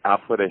I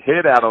put a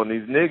hit out on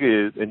these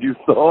niggas, and you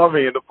saw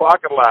me in the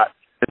parking lot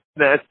and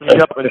snatched me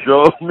up and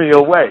drove me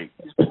away.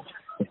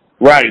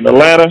 Right, in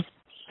Atlanta?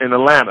 In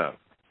Atlanta.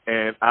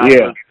 And I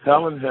was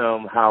telling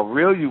him how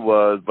real you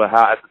was, but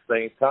how at the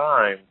same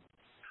time,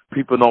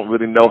 people don't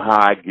really know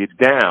how I get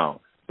down.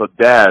 So,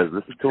 Daz,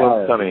 listen to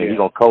him telling him. He's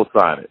going to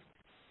co-sign it.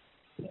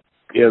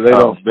 Yeah, they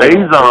don't.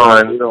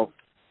 Faison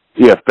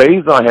Yeah,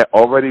 Faison had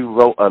already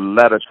wrote a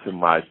letter to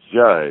my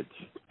judge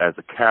as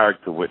a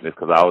character witness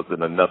because I was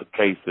in another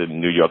case in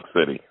New York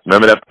City.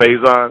 Remember that,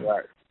 Faison?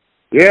 Right.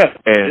 Yeah.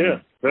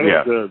 And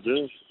Yeah. Good,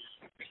 yeah.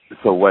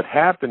 So what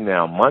happened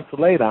now, months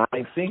later, I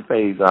ain't seen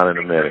Faison in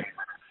a minute.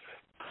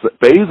 So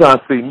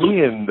Faison see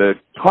me in the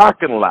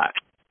parking lot.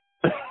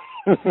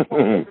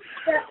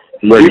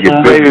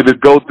 Ready to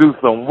go do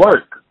some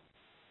work.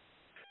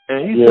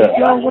 And he said,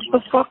 yo, what the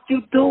fuck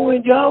you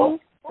doing, yo?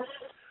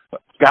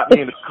 Got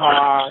me in the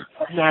car,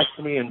 snatched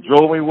me, and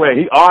drove me away.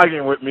 He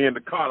arguing with me in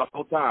the car the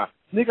whole time.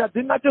 Nigga,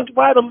 didn't I just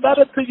write a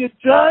letter to your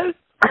judge?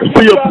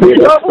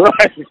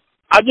 Right.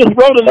 I just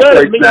wrote a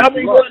letter, nigga. How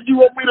many letters do you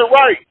want me to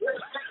write?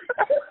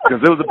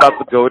 Because it was about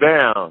to go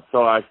down.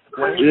 So I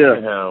explained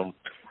to him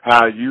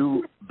how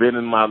you been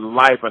in my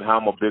life and how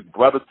I'm a big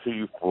brother to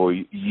you for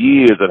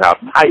years and how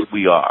tight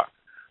we are.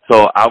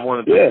 So I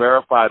wanted to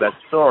verify that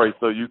story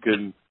so you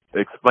can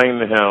explain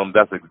to him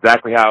that's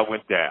exactly how it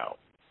went down.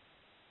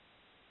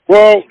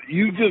 Well,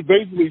 you just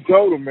basically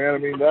told him,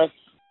 man. It's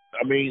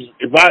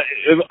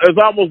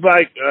almost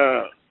like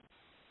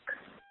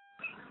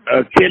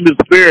a kindred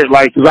spirit,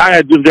 like, because I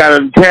had just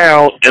got in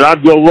town and I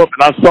drove up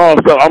and I saw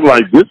something. I'm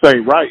like, this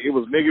ain't right. It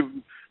was niggas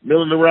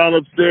milling around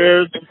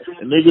upstairs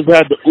and niggas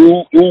had the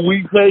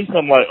ooh-wee face.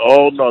 I'm like,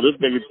 oh no,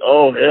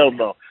 oh hell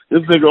no.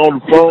 This nigga on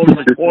the phone in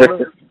the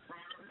corner.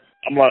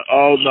 I'm like,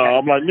 oh no.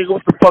 I'm like, nigga,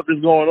 what the fuck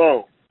is going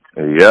on?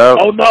 Yeah.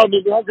 Oh no,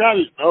 nigga, I got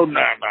it. Oh no,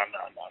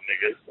 nigga.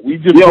 We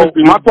just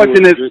my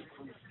question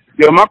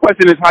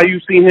is how you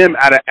see him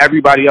out of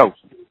everybody else.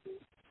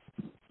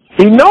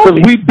 He knows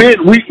we've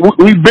been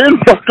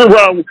fucking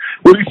around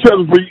with each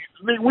other.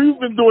 Nigga, we've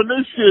been doing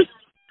this shit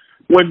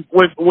when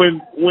it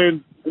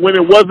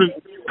wasn't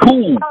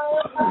cool.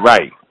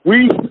 Right.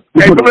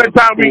 Some of the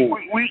time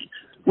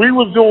we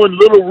was doing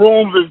little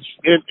rooms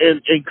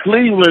in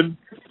Cleveland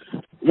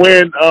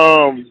when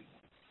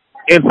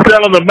and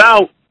selling them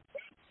out.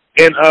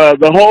 And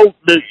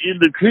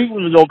the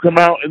Cleveland is gonna come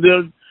out, and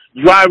then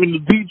driving to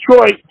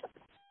Detroit.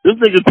 This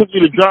nigga took me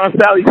to John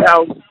Sally's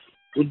house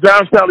when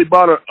John Sally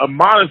bought a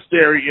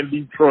monastery in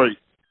Detroit.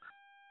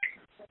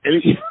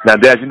 Now,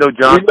 Dad, you know who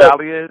John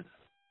Sally is?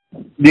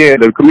 Yeah,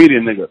 the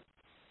comedian nigga.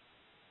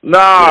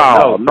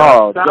 No.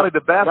 John Sally,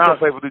 the basketball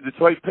player for the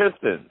Detroit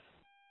Pistons.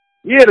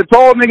 Yeah, the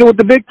tall nigga with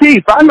the big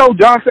teeth. I know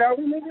John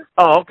Sally, nigga.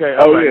 Oh, okay.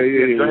 Oh, right.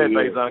 yeah. Go ahead,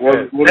 Faison.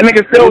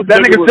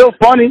 That nigga still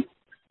funny.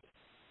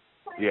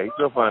 Yeah, he's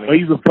still funny.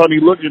 He's a funny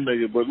looking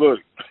nigga, but look,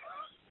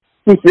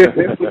 when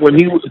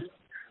he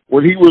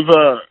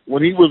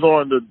was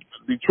on the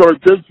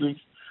Detroit Pistons,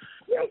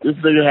 this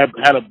nigga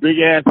had a big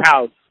ass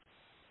house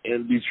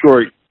in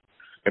Detroit,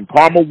 in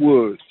Palmer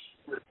Woods,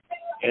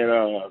 and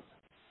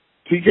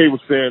TK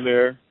was staying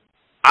there.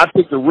 I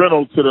took the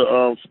rental to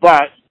the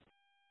spot,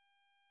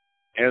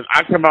 and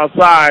I come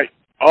outside,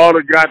 all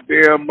the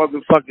goddamn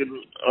motherfucking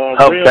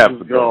rims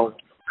was gone.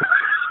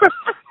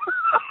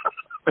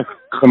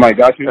 Somebody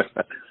got you?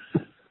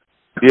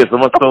 Yeah,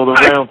 someone stole the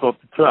rounds off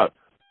the truck.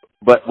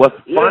 But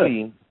what's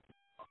funny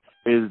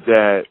is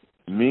that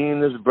me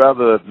and this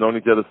brother have known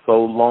each other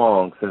so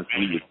long since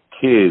we were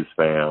kids,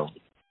 fam.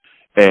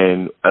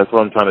 And that's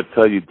what I'm trying to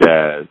tell you,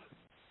 Daz.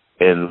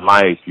 In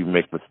life, you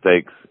make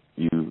mistakes.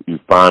 You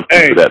find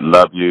people that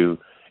love you.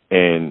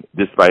 And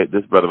this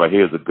brother right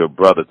here is a good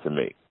brother to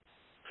me.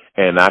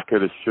 And I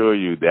could assure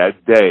you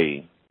that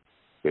day,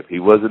 if he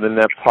wasn't in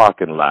that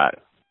parking lot,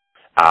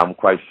 I'm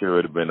quite sure it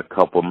would have been a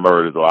couple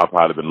murders, or I'd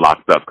probably been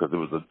locked up because it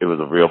was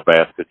a real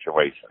bad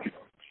situation.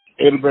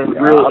 It would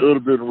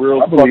have been a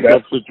real fucked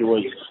up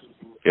situation.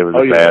 It was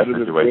a bad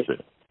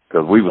situation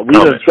because we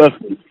didn't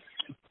trust me.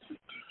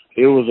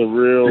 It was a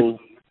real.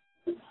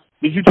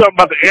 Did you talk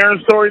about the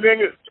Aaron story,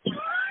 nigga?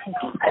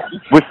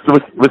 Which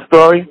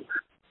story?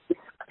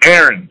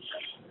 Aaron.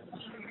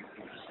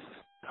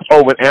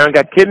 Oh, when Aaron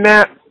got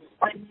kidnapped?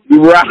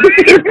 Right.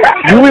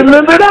 You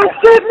remember that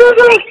shit,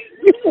 nigga?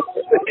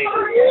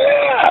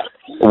 Yeah.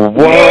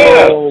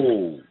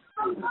 Whoa.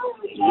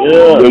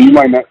 Yeah. So you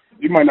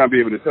might not be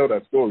able to tell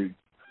that story.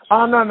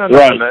 Oh, no.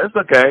 It's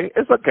okay.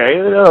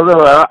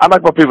 I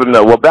like for people to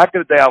know. Well, back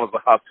in the day, I was a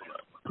hustler.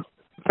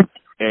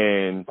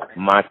 And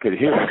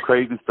here's a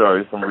crazy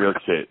story, some real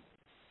shit.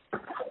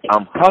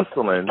 I'm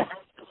hustling,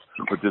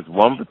 but this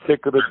one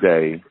particular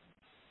day,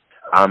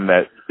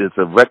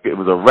 it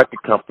was a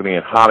record company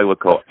in Hollywood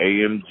called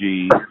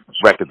AMG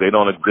Records. They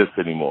don't exist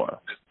anymore.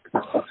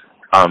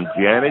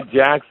 Janet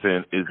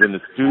Jackson is in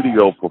the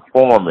studio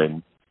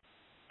performing,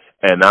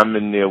 and I'm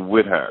in there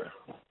with her.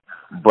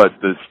 But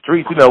the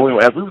streets, as we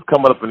was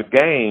coming up in the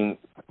game,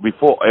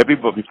 before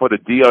the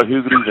D.R.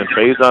 Hughley's and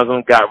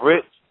Faison got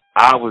rich,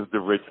 I was the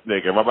rich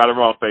nigga. Am I right or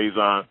wrong,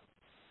 Faison?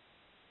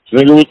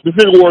 This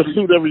nigga wore a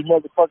suit every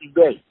motherfucking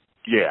day.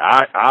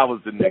 Yeah, I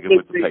was the nigga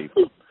with the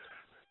paper.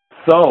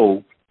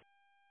 So,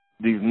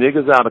 these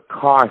niggas out of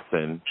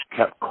Carson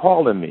kept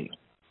calling me.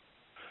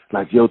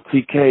 Like, yo,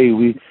 TK,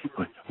 we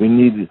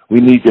need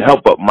your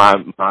help. But my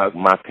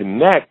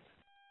connect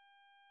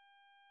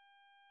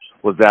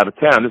was out of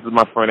town. This is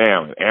my friend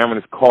Aaron. Aaron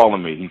is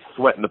calling me. He's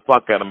sweating the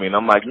fuck out of me. And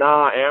I'm like,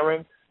 nah,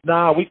 Aaron,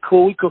 Nah, we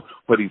cool.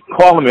 But he's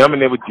calling me. I'm in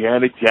there with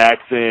Janet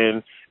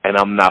Jackson, and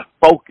I'm not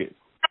focused.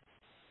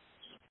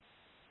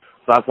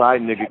 So I said, all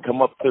right, nigga,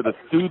 come up to the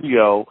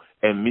studio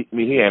and meet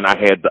me here. And I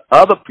had the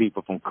other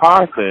people from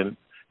Carson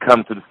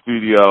come to the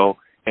studio,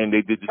 and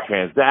they did the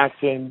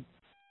transaction,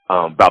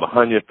 about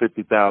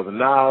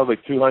 $150,000,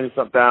 like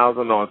 200-something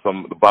thousand on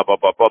some blah, blah,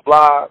 blah, blah,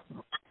 blah.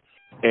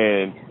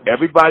 And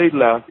everybody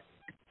left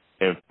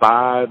in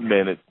 5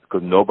 minutes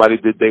because nobody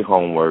did their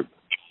homework.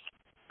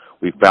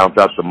 We found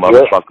out the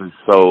motherfuckers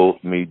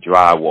sold me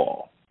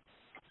drywall.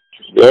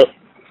 Yep.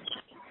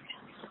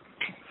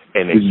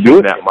 And they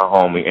kidnapped my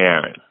homie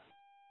Aaron.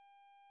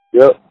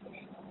 Yep.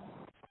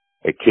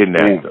 They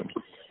kidnapped him.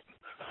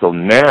 So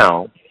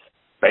now,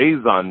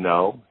 Faison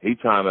know he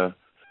trying to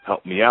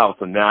help me out.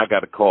 So now I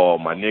got to call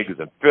my niggas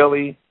in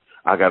Philly.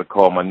 I got to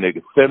call my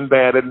niggas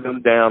Sinbad and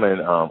them down in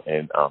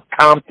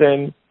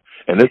Compton.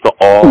 And it's an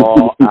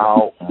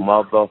all-out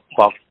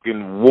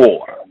motherfucking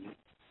war.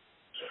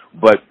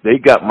 But they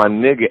got my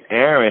nigga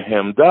Aaron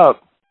hemmed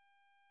up.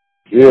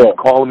 Yeah.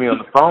 Calling me on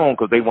the phone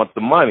because they want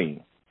the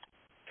money.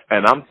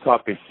 And I'm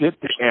talking shit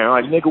to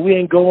Aaron. Like, nigga, we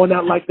ain't going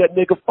out like that,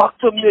 nigga. Fuck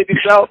them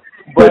niggas out.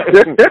 But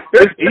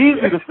it's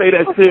easy to say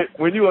that shit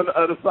when you on the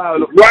other side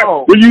of the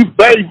phone. When you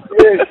say,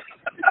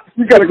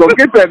 you got to go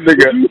get that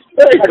nigga.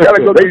 I got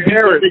to go get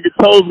Aaron. Nigga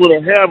toes with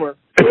a hammer.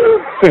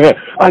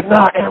 Like,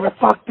 nah, Aaron,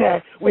 fuck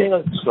that. We ain't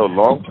gonna... So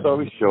long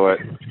story short,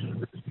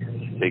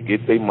 they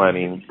get their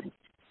money,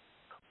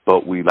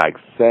 but we like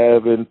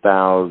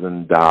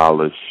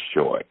 $7,000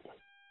 short.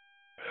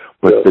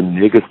 But the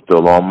nigga's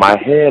still on my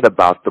head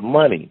about the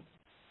money.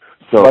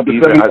 So about the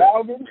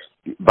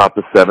 $7,000? About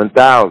the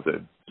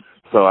 $7,000.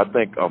 So I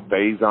think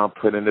Faison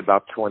put in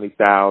about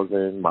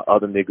 $20,000. My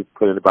other niggas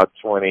put in about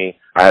 $20,000.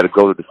 I had to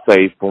go to the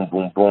safe, boom,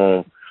 boom,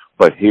 boom.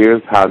 But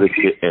here's how this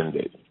shit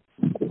ended.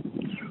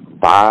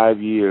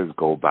 5 years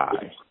go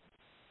by,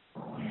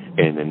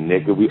 and the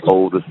nigga we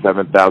owe the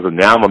 $7,000.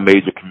 Now I'm a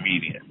major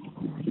comedian.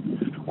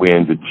 We're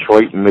in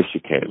Detroit,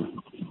 Michigan.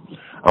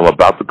 I'm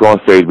about to go on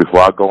stage.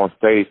 Before I go on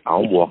stage,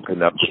 I'm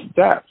walking up the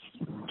steps.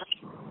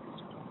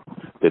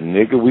 The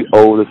nigga we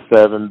owe the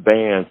 7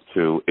 bands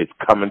to is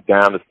coming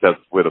down the steps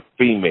with a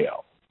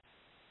female.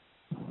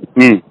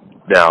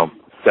 Now,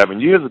 7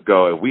 years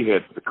ago, if we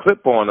had the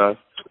clip on us,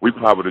 we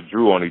probably would have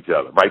drew on each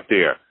other right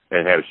there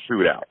and had a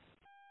shootout.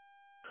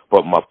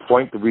 But my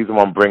point, the reason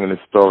why I'm bringing this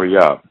story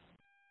up,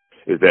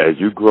 is that as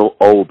you grow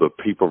older,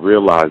 people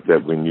realize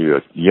that when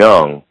you're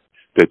young,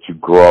 that you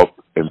grow up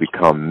and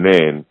become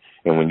men.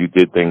 And when you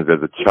did things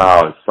as a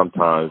child,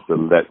 sometimes to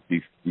let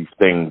these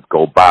things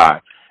go by.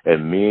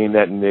 And me and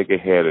that nigga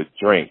had a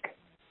drink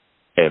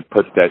and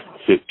put that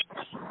shit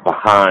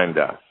behind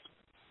us.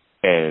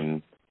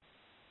 And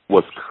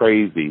what's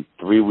crazy,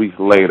 3 weeks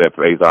later,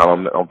 I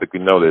don't think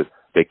you know this,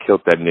 they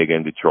killed that nigga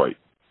in Detroit.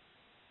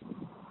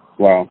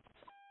 Wow.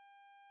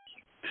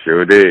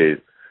 Sure it is.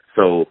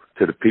 So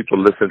to the people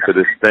listening to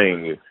this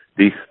thing,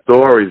 these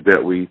stories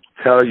that we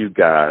tell you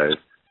guys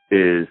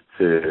is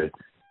to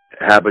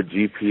have a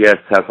GPS,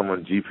 have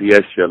someone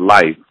GPS your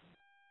life,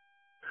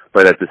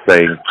 but at the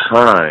same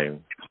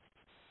time,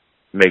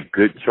 make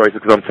good choices.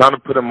 Because I'm trying to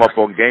put him up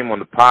on game on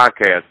the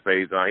podcast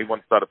phase. He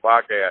wants to start a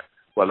podcast.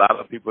 Well, a lot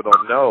of people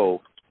don't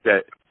know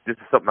that this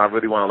is something I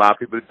really want a lot of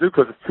people to do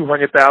because it's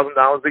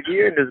 $200,000 a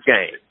year in this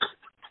game.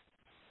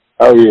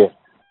 Oh, yeah.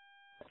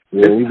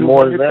 Yeah, it's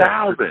more than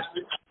that.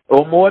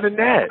 Or more than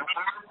that.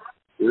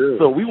 Yeah.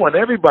 So we want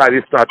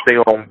everybody to start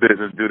their own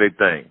business, do their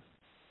thing.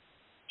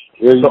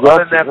 Yeah, so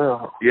other than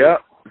that, yeah.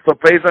 So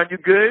Faison, you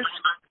good?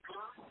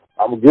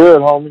 I'm good,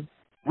 homie.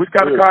 Which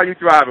kind of car you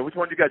driving? Which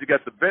one you got? You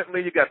got the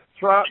Bentley? You got the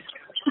truck?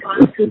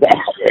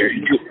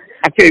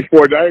 I can't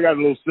afford that. I got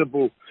a little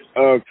simple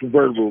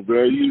convertible,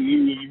 man.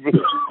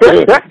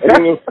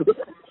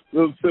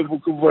 Little simple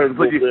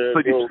convertible,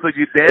 so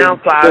you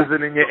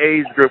downsizing in your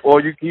age group, or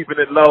you keeping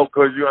it low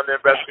because you're on the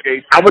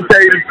investigation? I'm gonna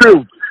tell you the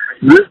truth.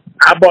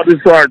 I bought this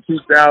car in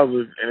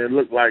 2000, and it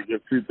looked like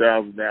it's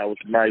 2000 now.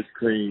 It's nice,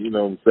 clean, you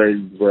know what I'm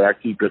saying? But I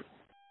keep it,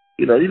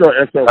 you know,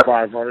 SL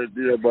 500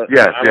 deal. But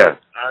yes.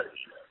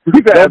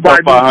 You got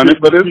SL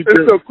 500, but it's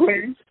still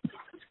clean.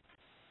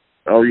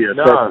 Oh yeah,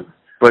 no.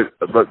 But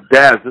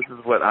Daz, this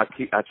is what I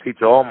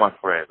teach all my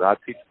friends. I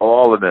teach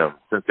all of them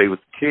since they was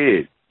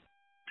kids.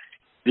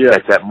 Yeah,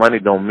 that money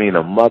don't mean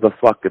a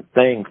motherfucking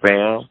thing,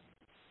 fam.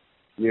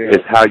 Yeah.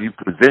 It's how you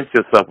present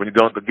yourself when you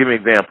don't. Give me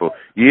an example.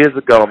 Years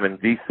ago, I'm in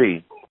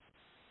D.C.,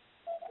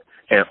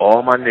 and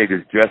all my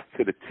niggas dressed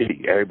to the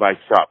T. Everybody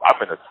sharp.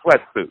 I'm in a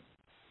sweatsuit.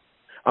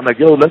 I'm like,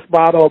 yo, let's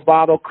bottle a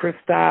bottle of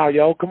Cristal,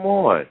 yo. Come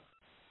on.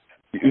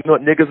 You know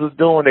what niggas was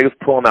doing? They was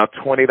pulling out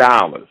 $20.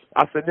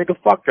 I said, nigga,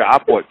 fuck that. I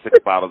bought 6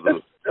 bottles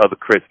of the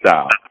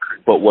Cristal.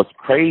 But what's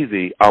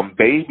crazy, I'm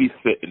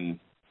babysitting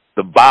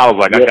the bottles,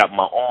 like I got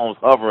my arms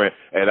hovering,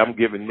 and I'm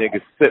giving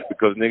niggas sip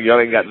because nigga, y'all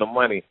ain't got no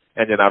money.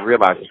 And then I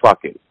realized, fuck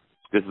it.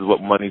 This is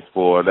what money's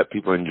for. Let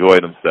people enjoy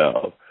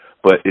themselves.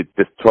 But it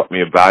just taught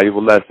me a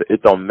valuable lesson.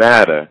 It don't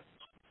matter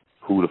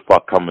who the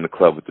fuck come in the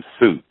club with the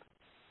suit.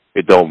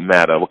 It don't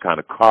matter what kind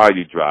of car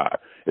you drive.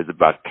 It's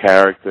about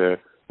character,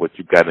 what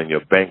you got in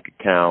your bank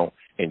account,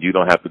 and you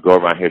don't have to go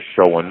around here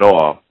showing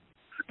off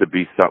to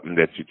be something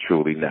that you're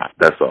truly not.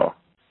 That's all.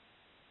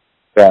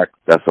 Fact.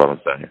 That's all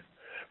I'm saying.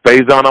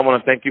 Faison, I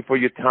want to thank you for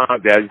your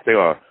time. Dad, you say,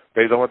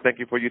 Faison, I want to thank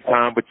you for your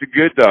time, but you're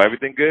good, though.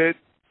 Everything good?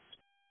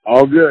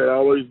 All good.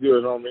 Always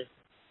good, homie.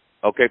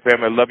 Okay,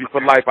 fam. I love you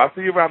for life. I'll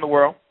see you around the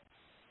world.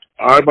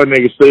 All right, my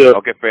nigga. Stay up.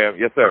 Okay, fam.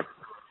 Yes, sir.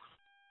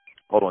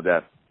 Hold on,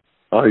 Dad.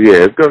 Oh,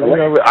 yeah. It's good. You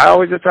know, I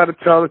always just try to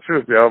tell the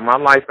truth, yo. My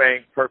life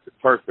ain't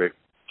perfect,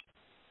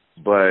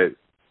 but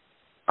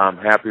I'm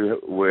happy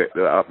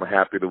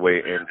the way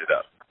it ended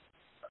up.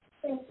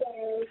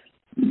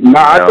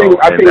 Nah,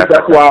 I think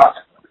that's why.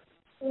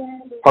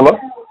 Hello?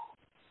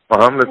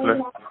 I'm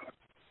listening.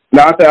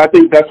 No, I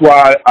think that's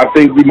why I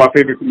think you're my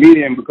favorite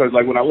comedian, because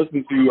like when I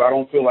listen to you, I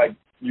don't feel like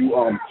you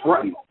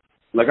fronting.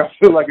 Like I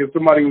feel like if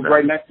somebody was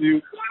right next to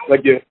you,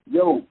 like your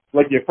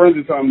friends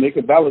or something, they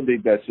could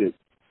validate that shit.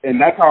 And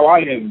that's how I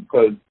am,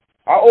 because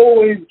I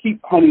always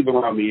keep honeys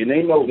around me, and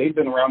they know they've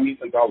been around me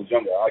since I was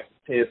younger. I like to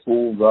tear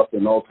schools up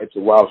and all types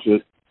of wild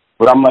shit.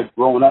 But I'm like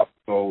growing up,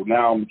 so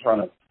now I'm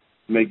trying to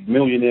make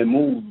millionaire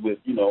moves with,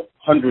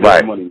 hundreds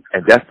of money.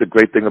 And that's the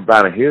great thing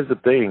about it. Here's the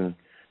thing.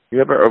 You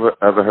ever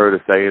heard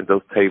of saying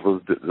those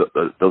tables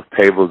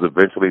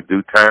eventually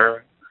do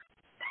turn?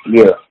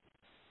 Yeah.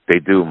 They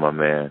do, my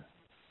man.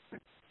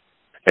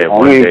 And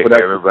one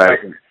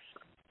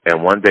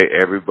day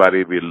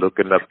everybody be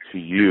looking up to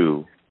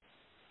you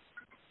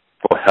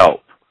for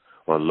help,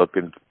 or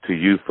looking to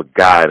you for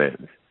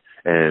guidance,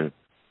 and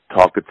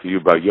talking to you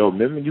about, yo,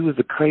 remember you was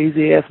a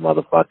crazy ass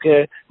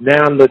motherfucker?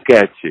 Now look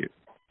at you.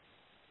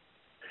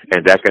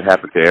 And that can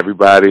happen to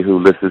everybody who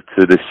listens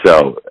to the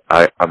show.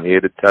 I'm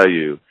here to tell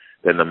you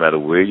that no matter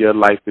where your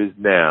life is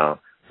now,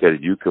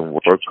 that you can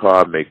work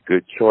hard, make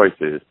good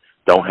choices.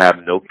 Don't have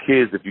no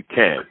kids if you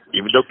can.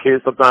 Even though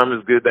kids sometimes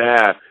is good to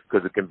have,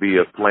 because it can be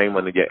a flame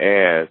under your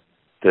ass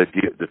to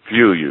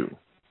fuel you.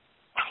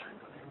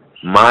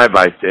 My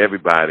advice to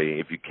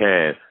everybody, if you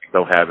can,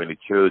 don't have any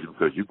children,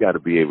 because you got to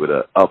be able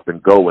to up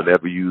and go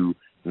whenever you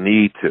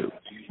need to,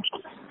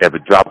 at the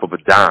drop of a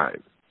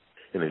dime.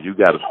 And if you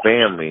got a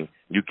family,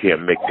 you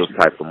can't make those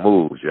type of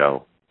moves,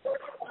 yo.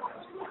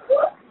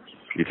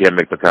 You can't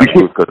make the kind of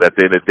moves, because at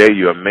the end of the day,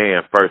 you're a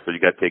man first, so you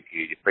got to take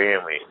care of your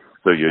family,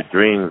 so your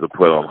dreams are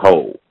put on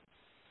hold.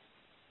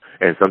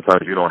 And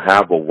sometimes you don't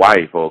have a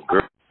wife or a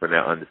girlfriend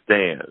that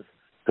understands,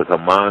 because her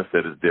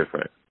mindset is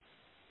different.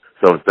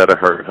 So instead of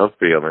hurting her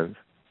feelings,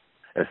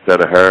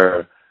 instead of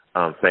her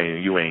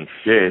saying you ain't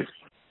shit,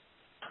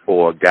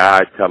 or a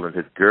guy telling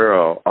his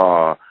girl,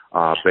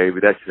 baby,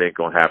 that shit ain't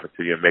going to happen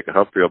to you, and making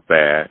her feel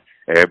bad,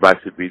 everybody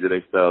should be to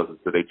themselves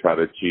until they try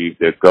to achieve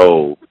their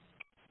goal.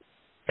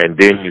 And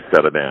then you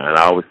settle down. And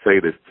I always say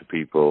this to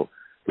people.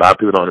 A lot of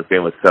people don't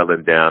understand what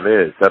settling down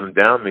is. Settling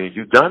down means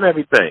you've done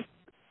everything.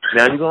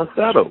 Now you're gonna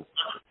settle.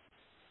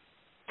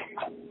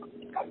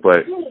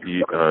 But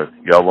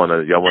y'all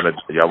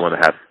wanna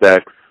have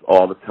sex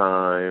all the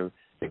time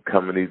and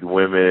come to these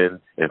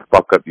women and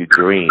fuck up your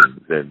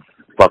dreams and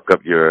fuck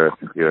up your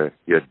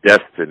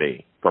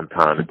destiny from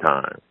time to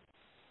time.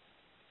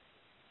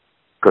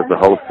 Because the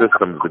whole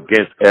system is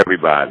against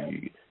everybody.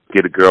 You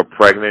get a girl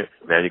pregnant,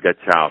 now you got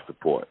child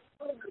support.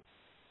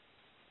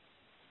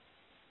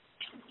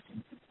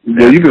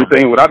 Yeah, you've been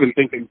saying what I've been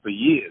thinking for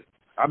years.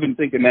 I've been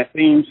thinking that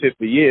same shit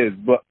for years.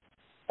 But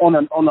on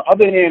the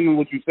other hand,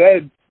 what you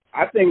said,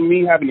 I think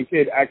me having a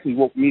kid actually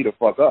woke me to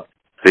fuck up.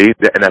 See,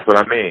 and that's what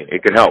I mean.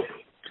 It could help.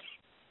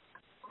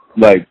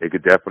 Like, it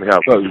could definitely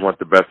help. You want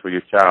the best for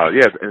your child.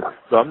 Yes, and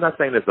so I'm not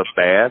saying it's a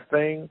bad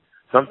thing.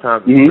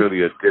 Sometimes it's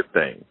really a good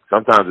thing.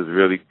 Sometimes it's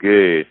really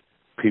good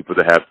people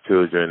to have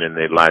children in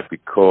their life,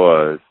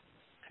 because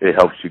it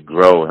helps you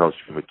grow and helps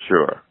you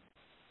mature.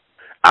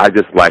 I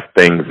just like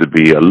things to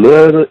be a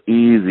little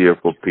easier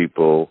for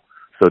people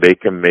so they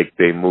can make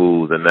their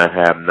moves and not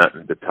have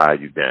nothing to tie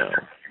you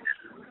down.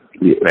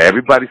 Yeah. Now,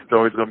 everybody's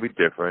story is going to be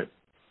different.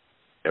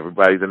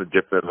 Everybody's in a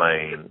different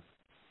lane.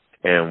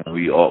 And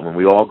when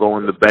we all go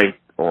in the bank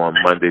on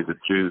Mondays or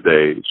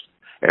Tuesdays,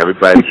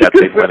 everybody got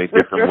their money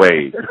different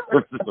ways.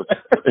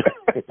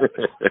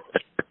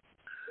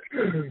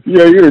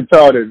 Yeah, you're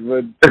retarded.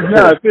 But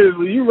nah,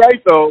 seriously, you're right,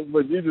 though,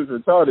 but you're just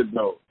retarded,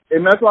 though.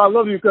 And that's why I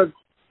love you, because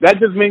that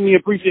just made me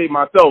appreciate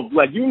myself.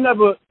 Like, you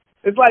never,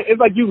 it's like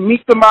you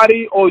meet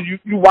somebody or you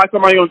watch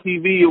somebody on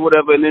TV or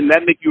whatever, and then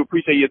that makes you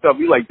appreciate yourself.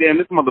 You're like, damn,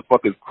 this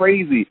motherfucker's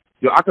crazy.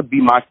 Yo, I could be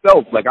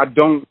myself. Like, I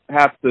don't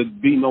have to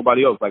be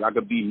nobody else. Like, I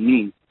could be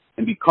me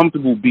and be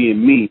comfortable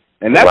being me.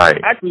 And that's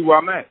actually where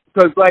I'm at.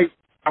 Because, like,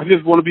 I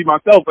just want to be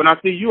myself. And I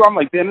see you, I'm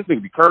like, damn, this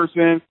nigga be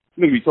cursing.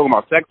 This nigga be talking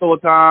about sex all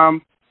the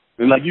time.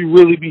 And, like, you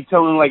really be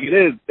telling like it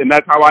is. And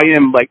that's how I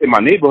am, like, in my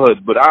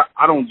neighborhood. But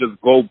I don't just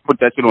go put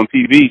that shit on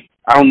TV.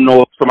 I don't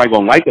know if somebody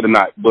going to like it or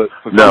not. But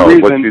for some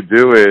reason, what you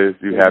do is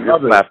you have your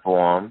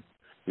platform,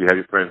 you have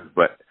your friends,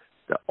 but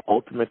the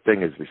ultimate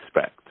thing is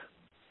respect.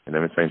 And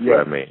let me explain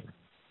what I mean.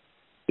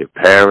 Your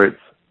parents,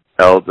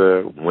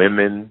 elder,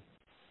 women,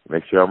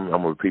 make sure I'm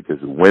going to repeat this,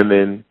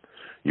 women,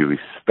 you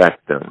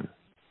respect them.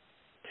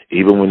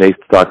 Even when they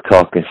start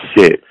talking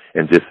shit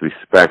and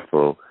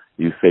disrespectful,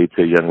 you say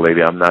to a young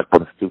lady, I'm not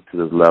going to stoop to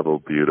this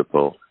level,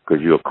 beautiful,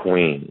 because you're a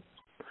queen,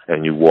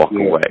 and you walk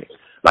away.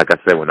 Like I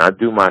said, when I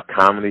do my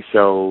comedy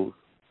shows,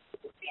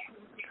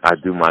 I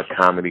do my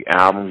comedy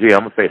albums, I'm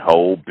going to say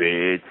whole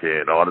bitch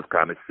and all this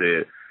kind of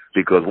shit,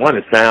 because one,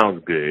 it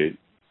sounds good.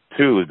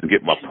 Two, is to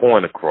get my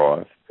point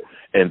across.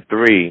 And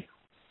three,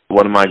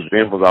 one of my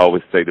examples I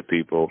always say to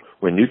people,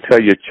 when you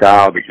tell your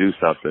child to do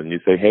something, you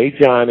say, hey,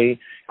 Johnny,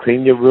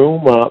 clean your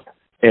room up,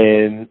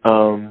 and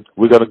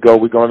we're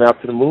going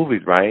out to the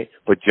movies, right?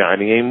 But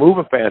Johnny ain't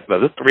moving fast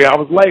enough. It's 3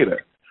 hours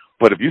later.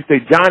 But if you say,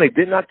 Johnny,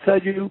 didn't I tell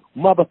you,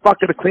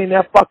 motherfucker, to clean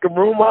that fucking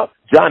room up?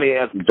 Johnny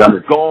asks,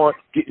 go on,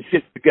 get your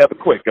shit together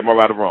quick. Am I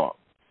right or wrong?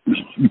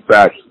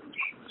 Facts.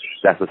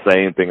 That's the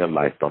same thing in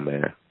life, though,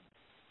 man.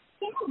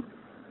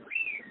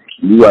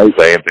 You right.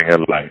 Same thing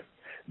in life.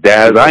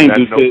 Daz, I ain't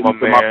do shit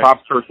until my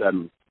pops cursed at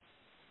me.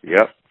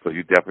 Yep, so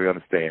you definitely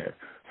understand.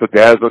 So,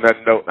 Daz, on that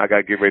note, I got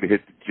to get ready to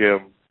hit the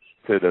gym.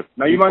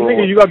 Now, you my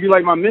nigga, you got to be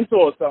like my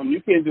mentor or something.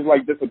 You can't just,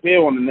 like, disappear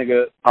on the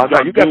nigga. Oh,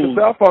 no, you got the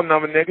cell phone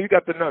number, nigga. You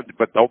got the number.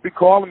 But don't be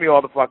calling me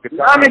all the fucking time.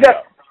 Nah,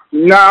 nigga.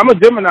 Nah, I'm a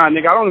Gemini,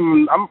 nigga.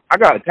 I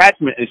got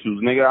attachment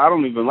issues, nigga. I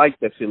don't even like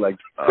that shit like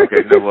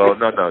Okay,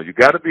 no. You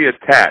got to be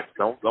attached.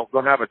 Don't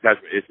have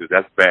attachment issues.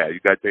 That's bad.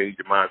 You got to change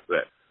your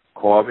mindset.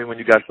 Call me when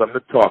you got something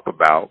to talk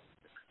about.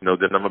 You know,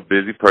 then I'm a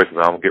busy person.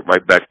 I'm going to get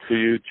right back to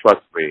you.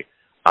 Trust me.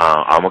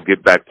 I'm going to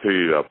get back to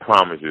you. I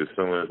promise you as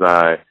soon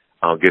as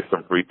I'll get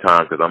some free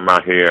time, because I'm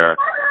out here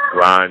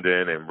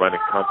grinding and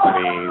running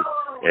companies,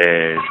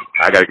 and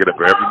I got to get up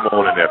every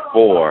morning at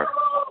 4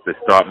 to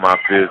start my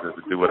business,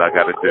 to do what I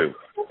got to do.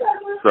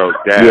 So,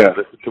 Dad,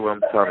 listen to what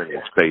I'm telling you.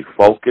 Stay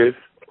focused.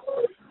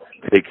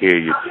 Take care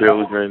of your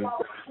children.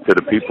 To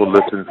the people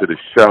listening to the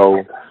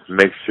show,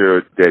 make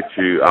sure that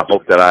I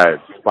hope that I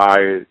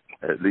inspired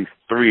at least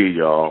 3 of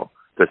y'all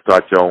to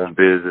start your own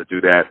business, do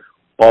that.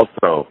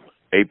 Also,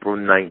 April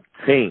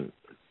 19th,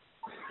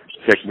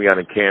 check me out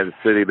in Kansas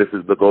City.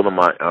 Go to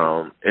my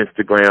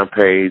Instagram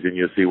page, and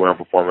you'll see where I'm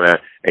performing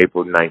at.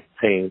 April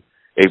 19th.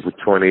 April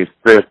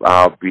 25th,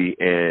 I'll be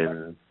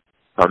in,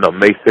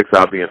 May 6th,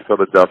 I'll be in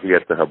Philadelphia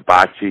at the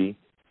Hibachi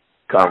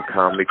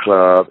Comedy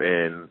Club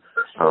in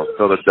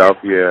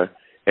Philadelphia,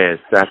 and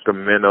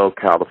Sacramento,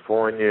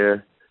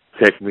 California.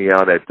 Check me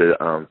out at the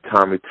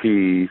Tommy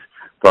T's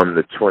from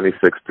the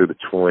 26th to the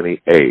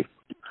 28th.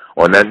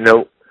 On that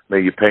note,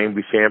 may your pain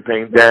be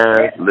champagne down.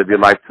 Live your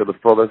life to the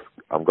fullest.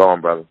 I'm gone,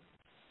 brother.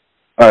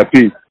 All right,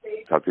 peace.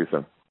 Talk to you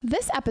soon.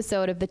 This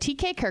episode of The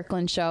TK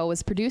Kirkland Show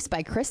was produced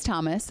by Chris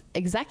Thomas,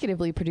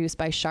 executively produced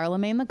by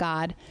Charlemagne the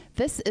God.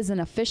 This is an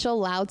official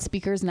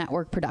Loudspeakers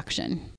Network production.